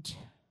and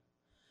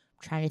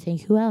I'm trying to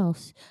think who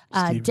else.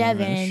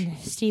 Devin,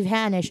 Steve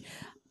Hanish.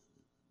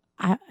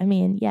 I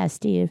mean, yeah,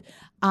 Steve.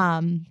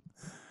 My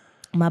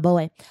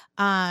boy.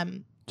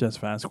 Jess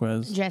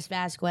Vasquez.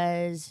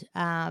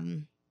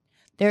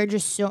 They're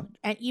just so,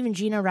 and even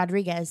Gina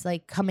Rodriguez,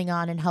 like coming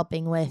on and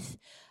helping with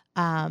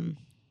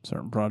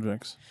certain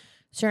projects.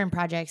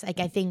 Like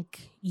I think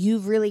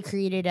you've really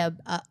created a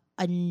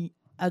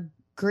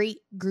great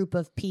group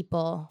of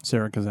people.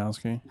 Sarah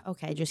Kozlowski.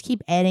 Okay, just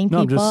keep adding people.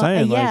 No, I'm just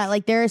saying. Yeah,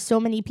 like there are so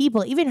many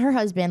people. Even her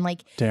husband,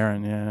 like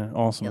Darren, yeah,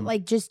 awesome.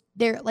 Like just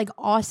they're like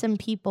awesome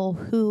people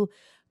who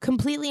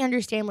completely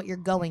understand what you're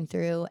going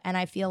through. And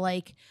I feel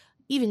like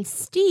even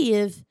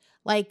Steve,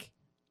 like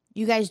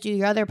you guys do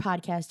your other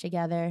podcast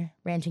together,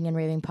 Ranting and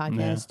Raving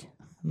podcast. Yeah.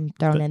 I'm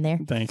throwing in there.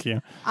 Thank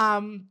you.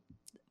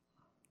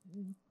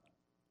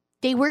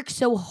 They work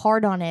so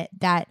hard on it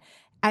that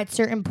at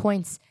certain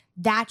points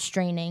that's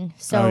draining.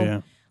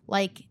 So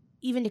like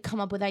even to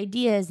come up with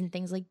ideas and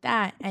things like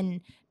that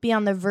and be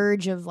on the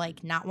verge of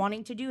like not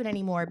wanting to do it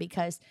anymore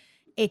because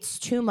it's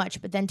too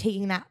much, but then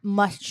taking that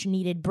much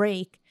needed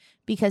break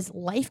because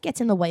life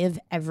gets in the way of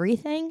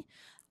everything.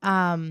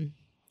 I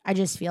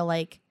just feel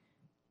like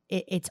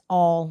it's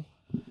all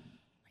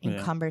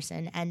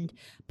cumbersome.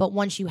 But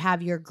once you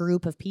have your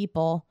group of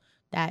people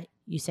that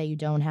you say you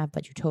don't have,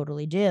 but you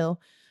totally do.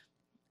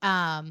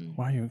 Why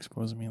are you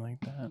exposing me like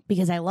that?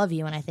 Because I love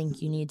you and I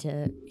think you need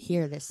to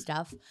hear this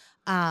stuff.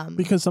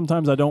 Because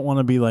sometimes I don't want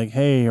to be like,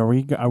 hey, are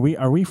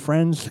we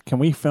friends? Can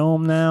we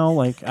film now?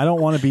 Like, I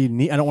don't want to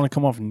be I don't want to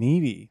come off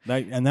needy.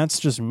 And that's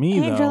just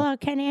me, Angela,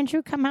 can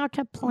Andrew come out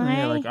to play?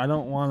 Yeah, like I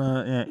don't want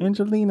to.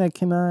 Angelina,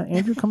 can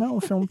Andrew come out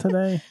and film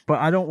today? But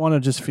I don't want to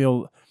just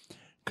feel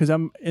because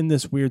I'm in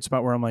this weird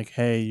spot where I'm like,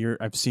 hey,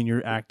 I've seen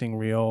your acting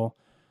reel.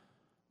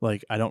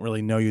 Like, I don't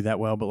really know you that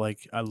well, but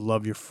like, I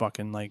love your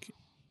fucking like.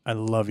 I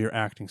love your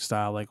acting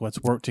style. Like,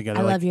 let's work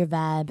together. I love your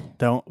vibe.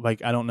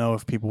 I don't know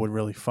if people would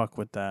really fuck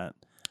with that.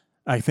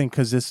 I think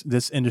because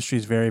this industry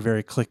is very,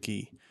 very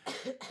cliquey,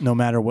 no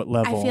matter what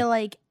level. I feel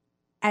like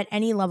at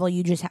any level,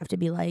 you just have to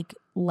be like,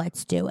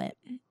 let's do it.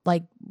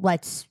 Like,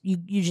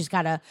 you just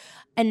gotta.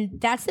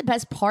 And that's the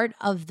best part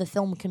of the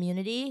film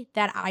community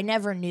that I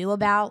never knew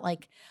about.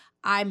 Like,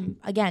 I'm,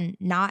 again,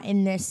 not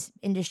in this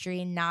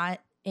industry,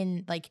 not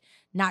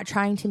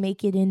trying to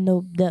make it in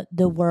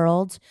the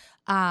world.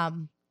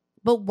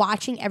 But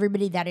watching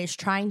everybody that is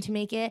trying to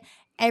make it,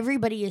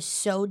 everybody is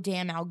so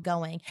damn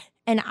outgoing.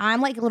 And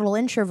I'm like a little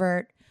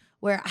introvert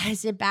where I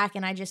sit back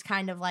and I just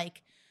kind of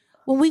like,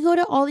 when we go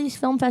to all these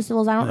film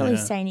festivals, I don't really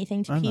say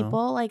anything to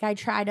people. Like I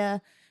try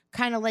to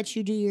kind of let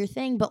you do your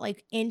thing, but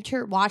like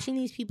watching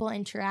these people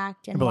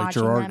interact and like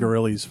watching Gerard them.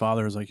 Gorilli's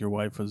father is like your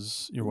wife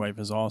is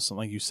awesome.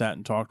 Like you sat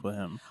and talked with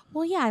him.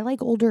 Well, yeah, I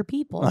like older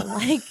people.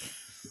 Like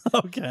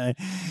okay.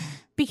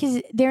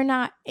 Because they're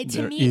not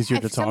to me easier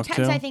to talk to.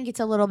 Sometimes I think it's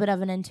a little bit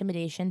of an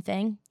intimidation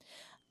thing.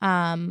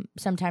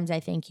 Sometimes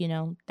I think,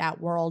 that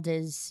world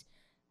is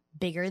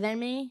bigger than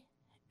me.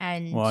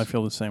 And well, I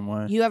feel the same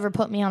way. You ever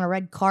put me on a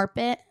red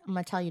carpet, I'm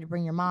gonna tell you to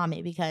bring your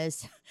mommy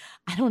because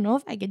I don't know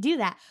if I could do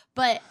that.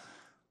 But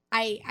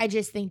I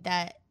just think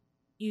that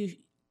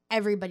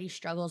everybody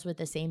struggles with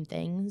the same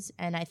things.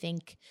 And I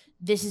think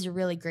this is a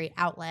really great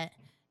outlet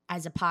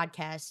as a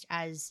podcast,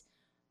 as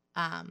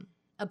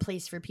a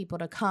place for people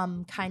to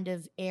come kind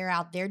of air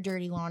out their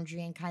dirty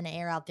laundry and kind of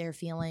air out their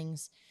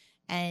feelings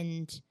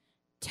and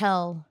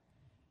tell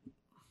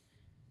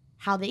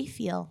how they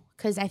feel.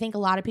 Because I think a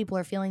lot of people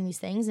are feeling these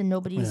things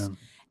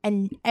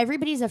and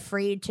everybody's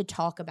afraid to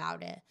talk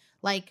about it.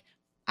 Like,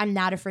 I'm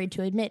not afraid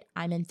to admit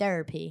I'm in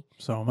therapy.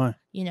 So am I.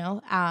 You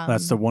know,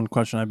 that's the one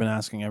question I've been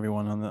asking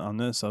everyone on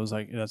this. I was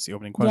like, that's the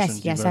opening question.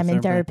 Yes, I'm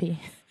in therapy.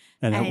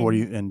 And what do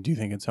you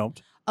think it's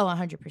helped? Oh,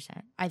 100%.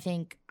 I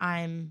think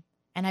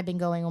I've been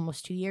going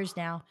almost 2 years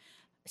now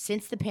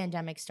since the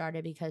pandemic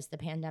started, because the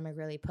pandemic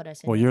really put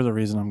us in. Well, you're the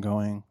reason I'm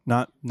going,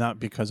 not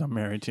because I'm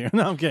married to you.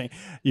 No, okay.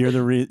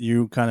 You're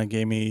you kind of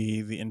gave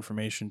me the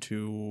information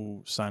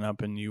to sign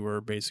up, and you were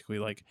basically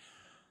like,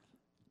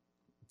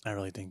 I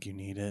really think you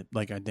need it.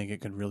 Like, I think it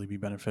could really be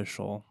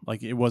beneficial.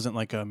 Like, it wasn't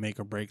like a make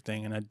or break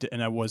thing.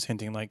 And I was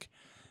hinting like,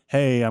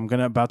 hey, I'm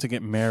about to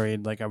get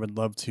married. Like, I would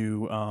love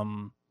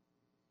to,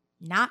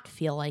 not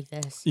feel like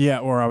this. Yeah.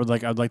 Or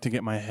I'd like to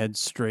get my head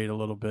straight a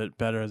little bit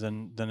better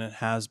than it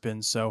has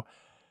been. So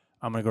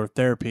I'm going to go to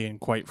therapy. And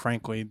quite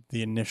frankly,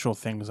 the initial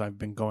things I've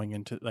been going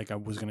into, like I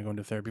was going to go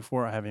into therapy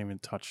for, I haven't even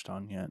touched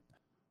on yet.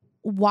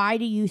 Why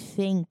do you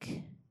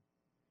think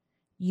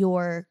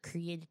your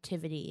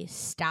creativity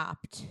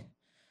stopped?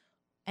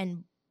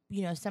 And,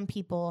 you know, some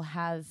people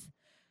have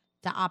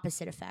the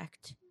opposite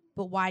effect.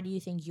 But why do you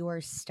think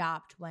yours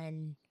stopped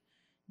when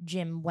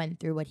Jim went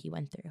through what he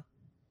went through?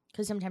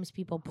 Because sometimes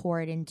people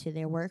pour it into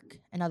their work,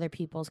 and other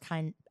people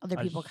kind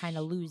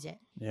of lose it.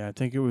 Yeah, I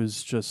think it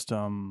was just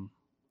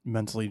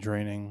mentally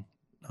draining.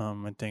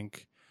 I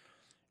think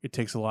it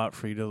takes a lot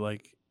for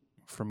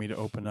me to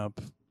open up,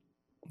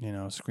 you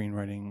know,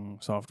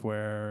 screenwriting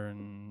software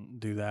and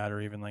do that,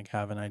 or even like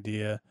have an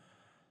idea.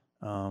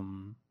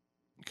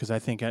 Because I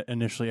think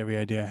initially every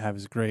idea I have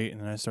is great, and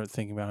then I start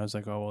thinking about it, I was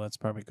like, oh, well, that's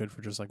probably good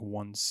for just like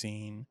one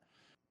scene.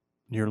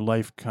 My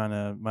life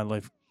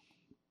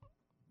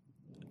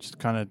just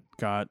kind of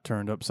got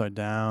turned upside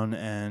down,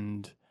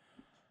 and,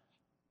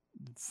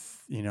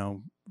 you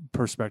know,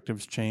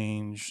 perspectives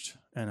changed,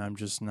 and I'm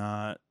just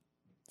not,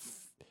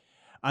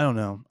 I don't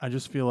know. I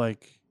just feel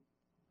like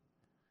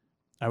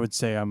I would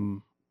say I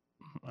don't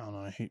know,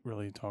 I hate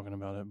really talking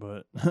about it,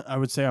 but I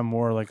would say I'm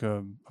more like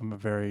I'm a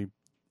very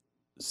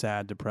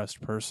sad, depressed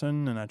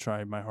person, and I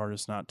try my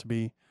hardest not to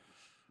be,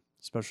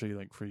 especially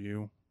like for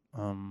you.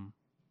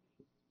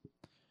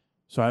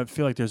 So I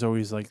feel like there's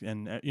always like,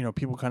 and you know,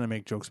 people kind of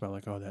make jokes about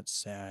like, oh, that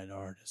sad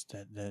artist,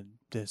 that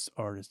this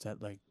artist,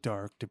 that like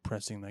dark,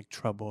 depressing, like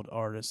troubled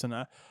artist, and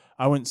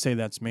I wouldn't say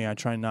that's me. I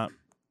try not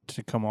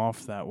to come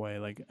off that way,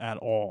 like at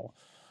all.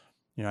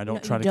 You know, I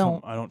don't try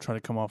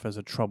to come off as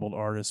a troubled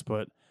artist,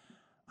 but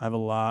I have a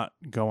lot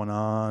going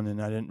on,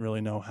 and I didn't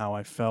really know how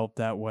I felt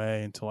that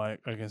way until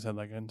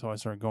until I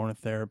started going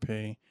to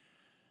therapy.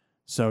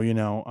 So, you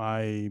know,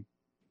 I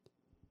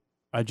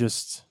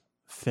just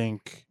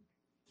think,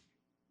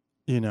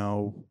 you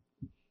know,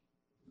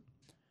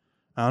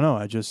 I don't know.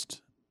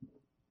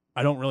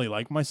 I don't really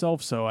like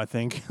myself. So I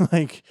think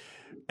like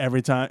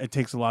every time it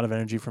takes a lot of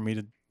energy for me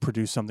to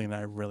produce something that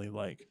I really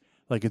like.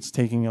 Like, it's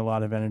taking a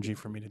lot of energy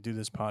for me to do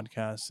this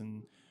podcast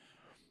and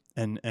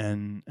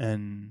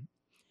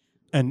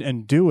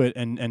do it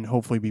and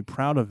hopefully be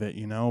proud of it,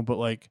 you know? But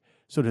like,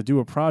 so to do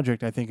a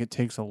project, I think it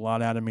takes a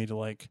lot out of me to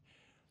like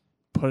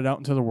put it out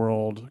into the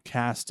world,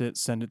 cast it,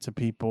 send it to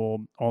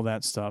people, all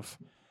that stuff.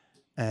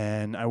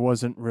 And I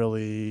wasn't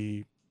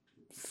really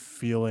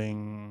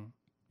feeling,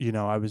 you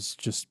know, I was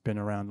just been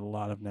around a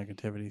lot of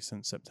negativity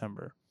since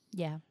September.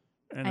 Yeah.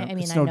 And I mean,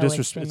 it's I no know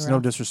it's no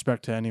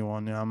disrespect to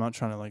anyone. You know, I'm not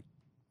trying to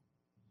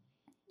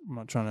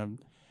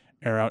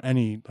air out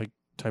any like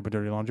type of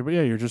dirty laundry, but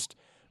yeah, you're just,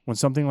 when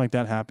something like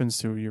that happens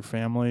to your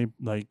family,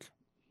 like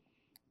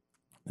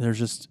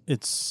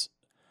it's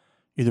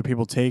either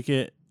people take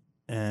it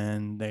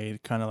and they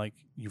kind of like,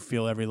 you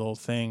feel every little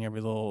thing, every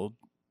little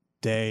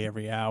day,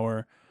 every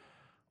hour,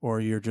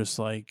 or you're just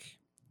like,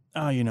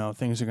 oh, you know,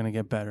 things are going to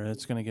get better.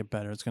 It's going to get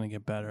better. It's going to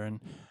get better.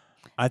 And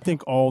I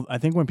think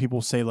when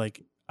people say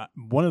like,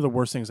 one of the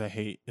worst things I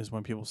hate is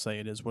when people say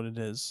it is what it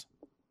is.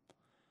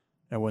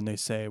 And when they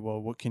say,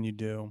 well, what can you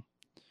do?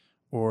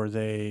 Or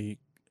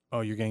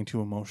oh, you're getting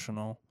too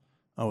emotional.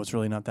 Oh, it's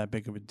really not that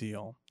big of a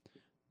deal.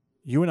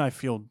 You and I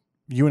feel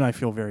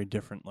very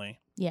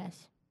differently.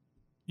 Yes.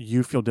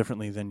 You feel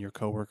differently than your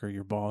coworker,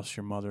 your boss,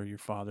 your mother, your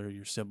father,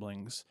 your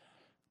siblings.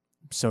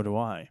 So do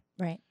I.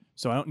 Right.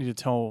 So I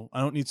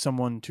don't need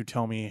someone to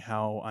tell me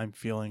how I'm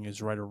feeling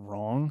is right or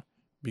wrong,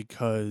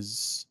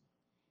 because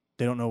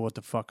they don't know what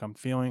the fuck I'm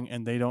feeling,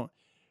 and they don't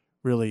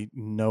really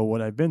know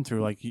what I've been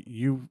through. Like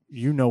you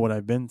know what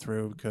I've been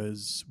through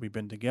because we've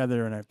been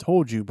together and I've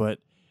told you, but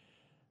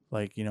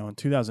like, you know, in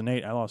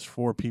 2008, I lost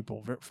four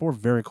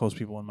very close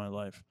people in my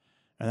life,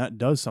 and that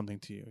does something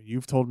to you.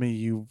 You've told me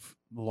you've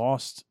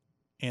lost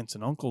aunts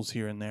and uncles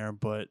here and there,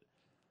 but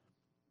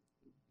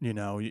you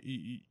know,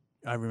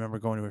 I remember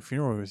going to a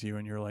funeral with you,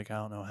 and you're like, I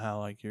don't know how,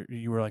 like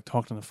you were like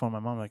talking on the phone to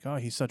my mom, like, oh,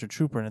 he's such a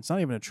trooper, and it's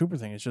not even a trooper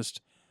thing. It's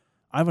just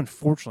I've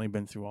unfortunately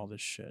been through all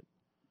this shit,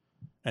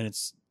 and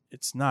it's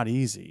not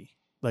easy.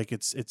 Like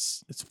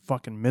it's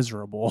fucking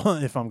miserable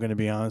if I'm going to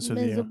be honest with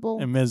you,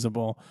 and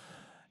miserable,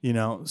 you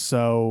know.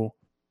 So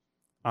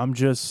I'm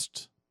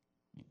just,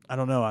 I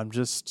don't know. I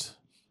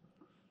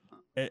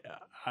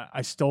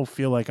still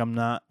feel like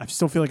I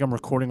still feel like I'm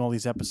recording all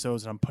these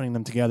episodes and I'm putting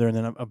them together, and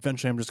then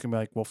eventually I'm just going to be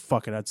like, well,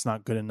 fuck it. That's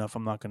not good enough.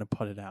 I'm not going to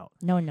put it out.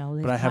 No.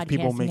 But I have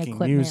people making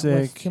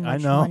music. I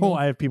know. Money.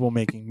 I have people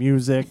making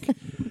music.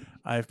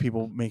 I have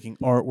people making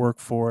artwork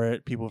for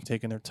it. People have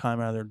taken their time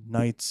out of their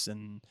nights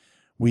and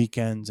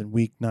weekends and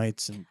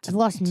weeknights. And I've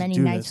lost many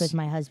nights with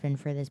my husband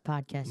for this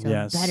podcast, so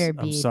yes, it better be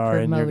I'm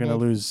sorry, promoted. and you're going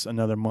to lose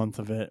another month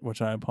of it,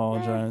 which I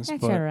apologize.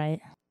 That's but, all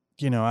right.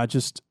 You know,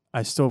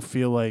 I still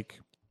feel like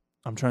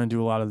I'm trying to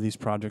do a lot of these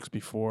projects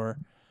before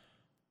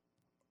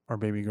our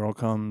baby girl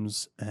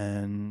comes,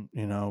 and,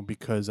 you know,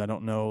 because I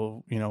don't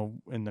know, you know,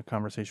 in the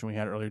conversation we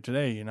had earlier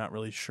today, you're not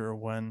really sure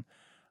when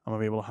I'm going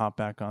to be able to hop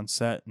back on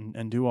set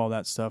and do all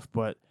that stuff.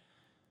 But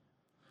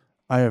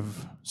I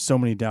have so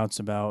many doubts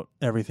about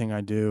everything I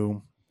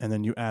do. And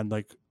then you add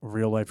like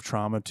real life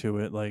trauma to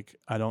it. Like,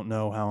 I don't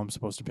know how I'm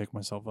supposed to pick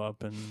myself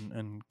up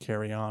and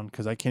carry on,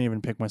 because I can't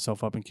even pick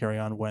myself up and carry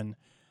on when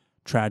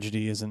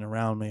tragedy isn't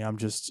around me. I'm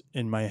just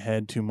in my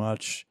head too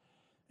much.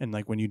 And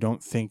like when you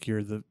don't think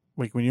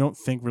when you don't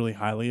think really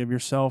highly of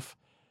yourself,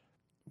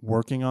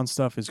 working on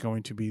stuff is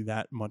going to be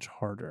that much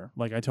harder.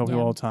 Like I tell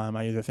people all the time,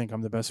 I either think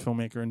I'm the best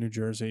filmmaker in New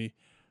Jersey,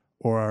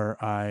 or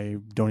I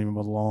don't even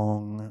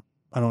belong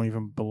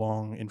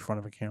in front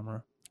of a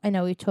camera. I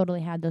know we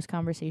totally had those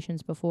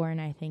conversations before, and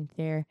I think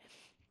I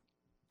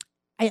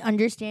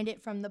understand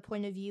it from the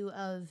point of view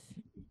of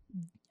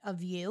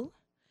you.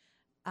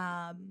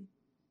 But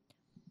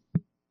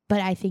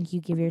I think you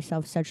give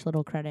yourself such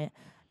little credit,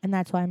 and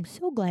that's why I'm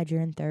so glad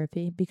you're in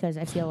therapy, because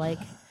I feel like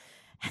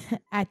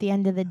at the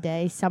end of the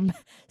day,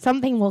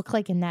 something will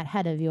click in that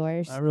head of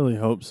yours. I really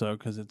hope so,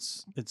 because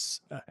it's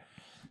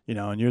you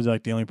know, and you're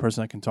like the only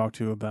person I can talk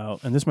to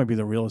about, and this might be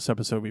the realest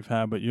episode we've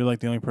had, but you're like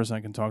the only person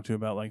I can talk to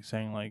about like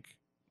saying like,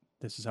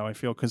 this is how I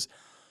feel, because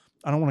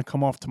I don't want to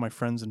come off to my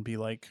friends and be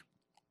like,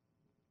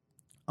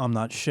 I'm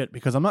not shit,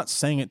 because I'm not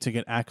saying it to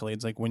get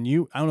accolades. Like I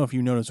don't know if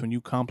you notice, when you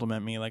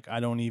compliment me, like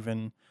I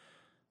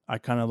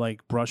kind of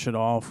like brush it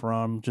off, or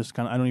I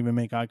don't even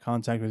make eye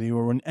contact with you.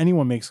 Or when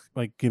anyone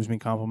gives me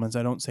compliments,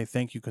 I don't say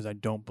thank you, because I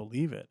don't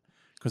believe it,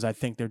 because I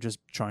think they're just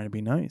trying to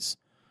be nice.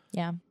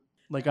 Yeah.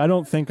 Like I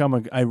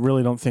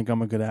really don't think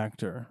I'm a good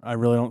actor. I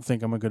really don't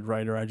think I'm a good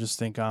writer. I just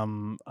think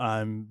no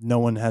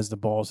one has the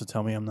balls to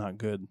tell me I'm not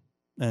good.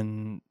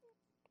 And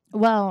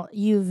well,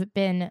 you've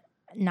been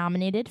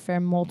nominated for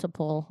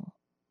multiple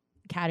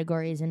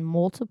categories in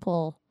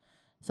multiple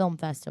film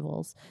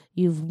festivals.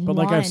 But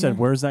like I've said,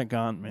 where's that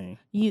gotten me?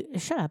 You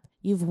shut up.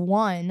 You've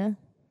won.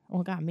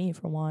 Well, got me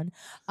for one.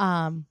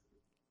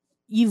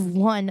 You've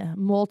won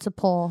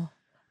multiple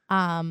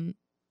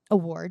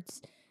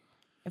awards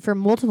for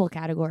multiple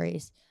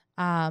categories.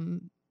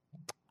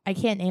 I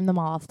can't name them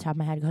all off the top of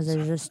my head because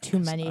there's just too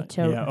many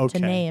to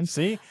name.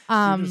 See,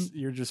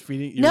 you're just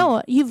feeding.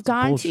 No, you've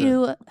gone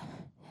to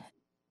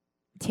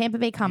Tampa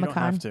Bay Comic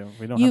Con.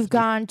 You've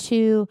gone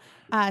to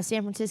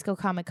San Francisco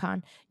Comic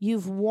Con.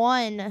 You've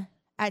won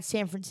at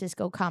San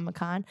Francisco Comic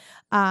Con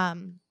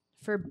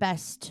for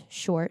Best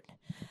Short,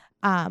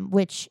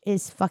 which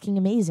is fucking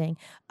amazing.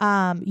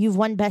 You've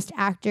won Best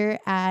Actor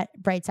at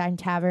Brightside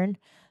Tavern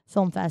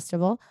Film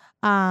Festival.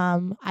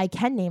 I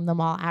can name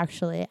them all,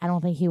 actually. I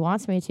don't think he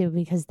wants me to,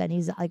 because then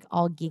he's like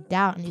all geeked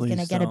out and he's going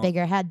to get a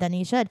bigger head than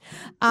he should.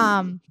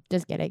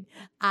 Just kidding.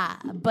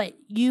 But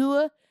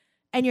you're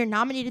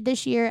nominated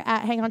this year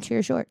at Hang On to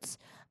Your Shorts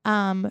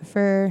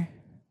for...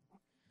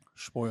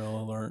 Spoiler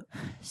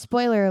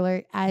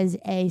alert, as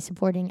a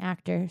supporting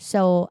actor.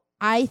 So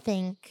I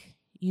think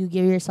you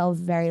give yourself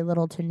very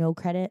little to no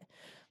credit.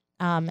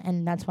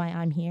 And that's why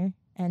I'm here.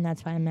 And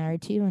that's why I'm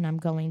married to you. And I'm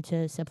going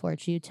to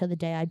support you till the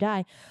day I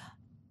die.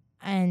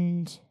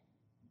 And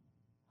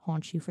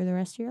haunt you for the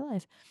rest of your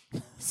life.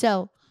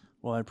 So...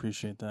 Well, I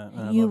appreciate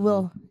that. You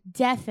will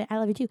definitely... I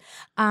love you too.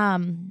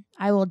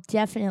 I will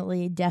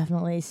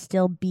definitely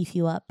still beef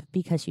you up,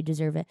 because you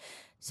deserve it.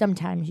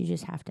 Sometimes you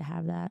just have to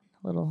have that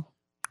little...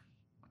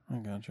 I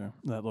got you.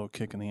 That little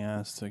kick in the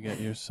ass to get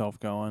yourself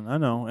going. I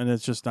know, and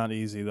it's just not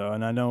easy, though.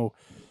 And I know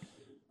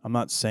I'm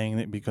not saying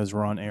it because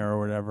we're on air or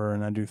whatever,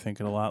 and I do think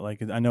it a lot.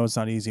 Like, I know it's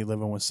not easy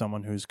living with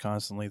someone who's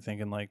constantly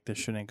thinking, like, this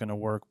shit ain't going to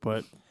work,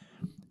 but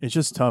it's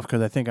just tough,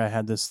 because I think I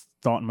had this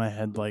thought in my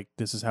head, like,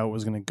 this is how it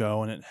was going to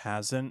go, and it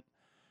hasn't.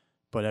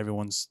 But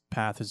everyone's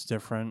path is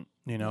different,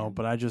 you know. Yeah.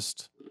 But I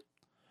don't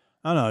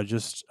know. I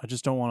just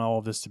don't want all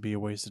of this to be a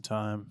waste of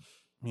time,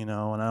 you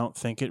know. And I don't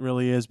think it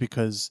really is,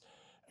 because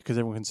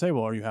everyone can say,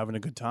 well, are you having a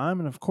good time?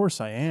 And of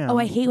course I am. Oh,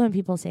 I hate when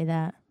people say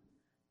that.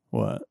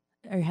 What?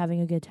 Are you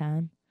having a good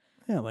time?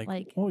 Yeah,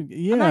 well,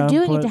 yeah. I'm not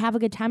doing it to have a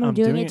good time. I'm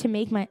doing it to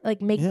make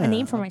a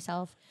name for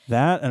myself.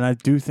 That, and I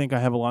do think I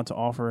have a lot to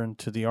offer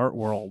into the art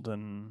world,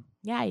 and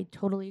Yeah, I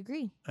totally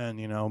agree.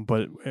 And,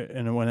 but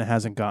when it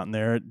hasn't gotten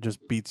there, it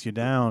just beats you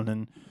down.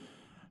 And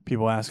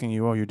people asking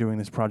you, oh, you're doing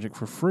this project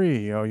for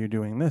free. Oh, you're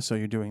doing this. Oh,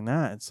 you're doing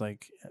that. It's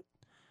like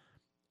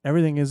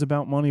everything is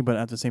about money. But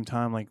at the same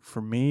time, like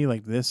for me,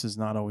 like this is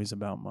not always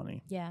about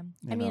money. Yeah.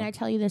 I mean, I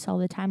tell you this all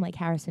the time, like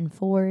Harrison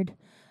Ford,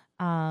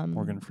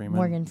 Morgan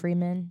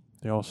Freeman.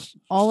 They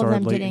all of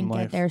them late didn't in get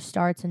life. their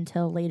starts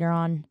until later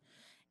on.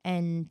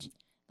 And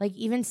like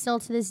even still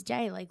to this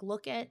day, like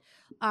look at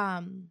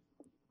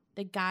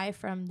the guy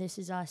from This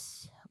Is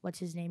Us. What's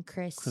his name?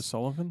 Chris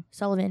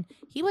Sullivan.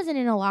 He wasn't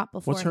in a lot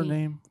before. What's her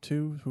name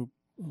too? Who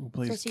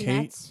plays Chrissy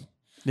Kate? Metz.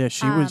 Yeah,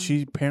 she was.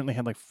 She apparently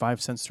had like 5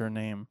 cents to her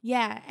name.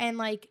 Yeah, and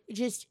like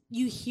just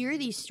you hear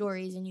these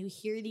stories and you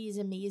hear these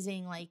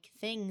amazing like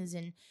things,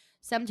 and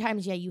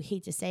sometimes you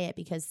hate to say it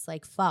because it's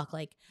like fuck,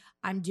 like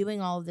I'm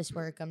doing all of this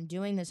work, I'm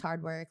doing this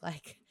hard work,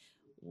 like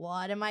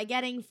what am I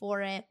getting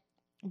for it?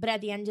 But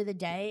at the end of the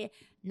day,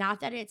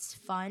 not that it's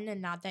fun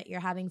and not that you're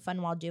having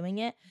fun while doing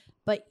it,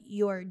 but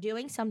you're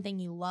doing something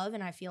you love,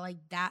 and I feel like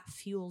that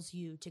fuels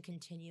you to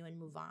continue and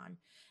move on.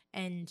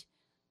 And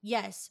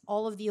yes,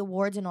 all of the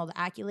awards and all the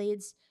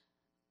accolades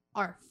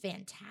are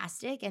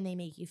fantastic and they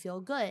make you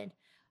feel good,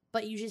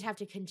 but you just have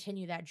to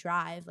continue that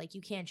drive. Like you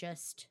can't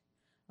just,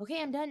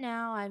 okay, I'm done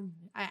now.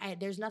 I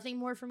there's nothing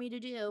more for me to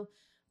do.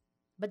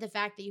 But the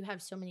fact that you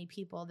have so many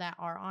people that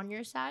are on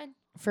your side,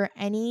 for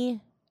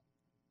any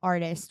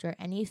artist or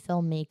any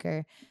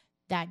filmmaker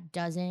that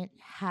doesn't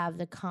have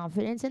the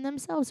confidence in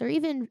themselves, or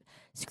even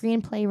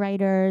screenplay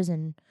writers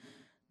and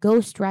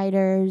ghost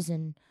writers,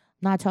 and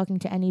not talking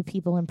to any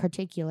people in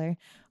particular,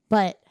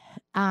 but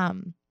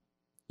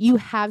you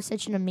have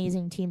such an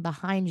amazing team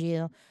behind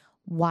you,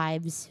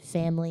 wives,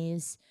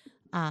 families,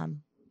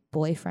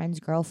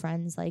 boyfriends,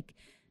 girlfriends. Like,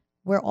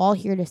 we're all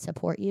here to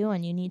support you,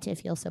 and you need to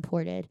feel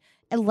supported.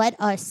 And let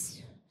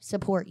us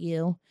support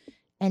you,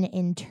 and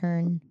in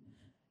turn,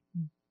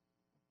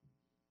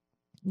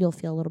 you'll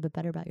feel a little bit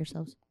better about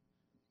yourselves.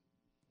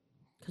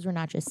 Because we're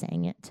not just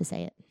saying it to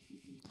say it.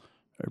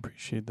 I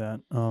appreciate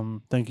that.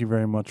 Thank you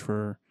very much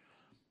for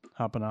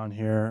hopping on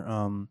here.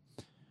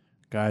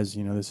 Guys,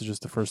 this is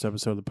just the first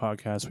episode of the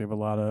podcast. We have a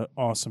lot of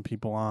awesome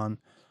people on.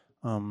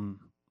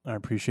 I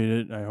appreciate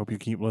it. I hope you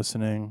keep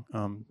listening.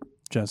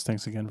 Jess,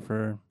 thanks again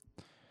for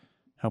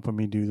helping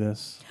me do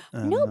this.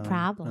 And, no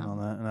problem. And all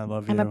that. And I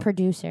love you. I'm a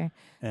producer,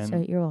 and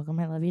so you're welcome.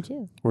 I love you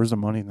too. Where's the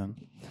money then?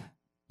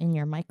 In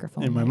your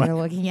microphone in my you're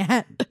looking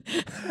at.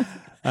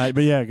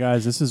 But yeah,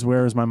 guys, this is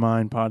Where Is My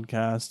Mind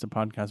podcast, a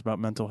podcast about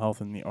mental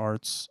health and the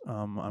arts.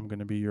 I'm going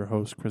to be your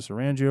host,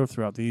 Pope-Orangeo,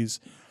 throughout these.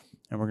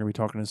 And we're going to be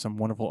talking to some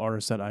wonderful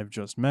artists that I've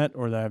just met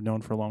or that I've known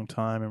for a long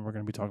time. And we're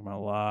going to be talking about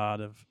a lot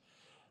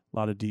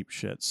of deep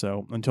shit.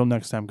 So until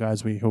next time,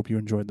 guys, we hope you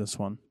enjoyed this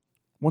one.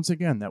 Once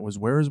again, that was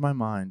Where Is My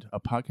Mind, a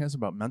podcast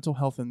about mental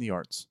health and the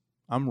arts.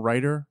 I'm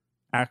writer,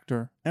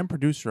 actor, and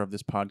producer of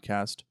this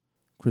podcast,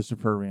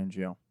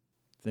 Pope-Orangeo.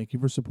 Thank you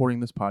for supporting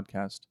this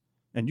podcast.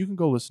 And you can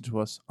go listen to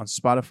us on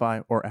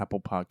Spotify or Apple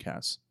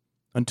Podcasts.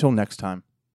 Until next time.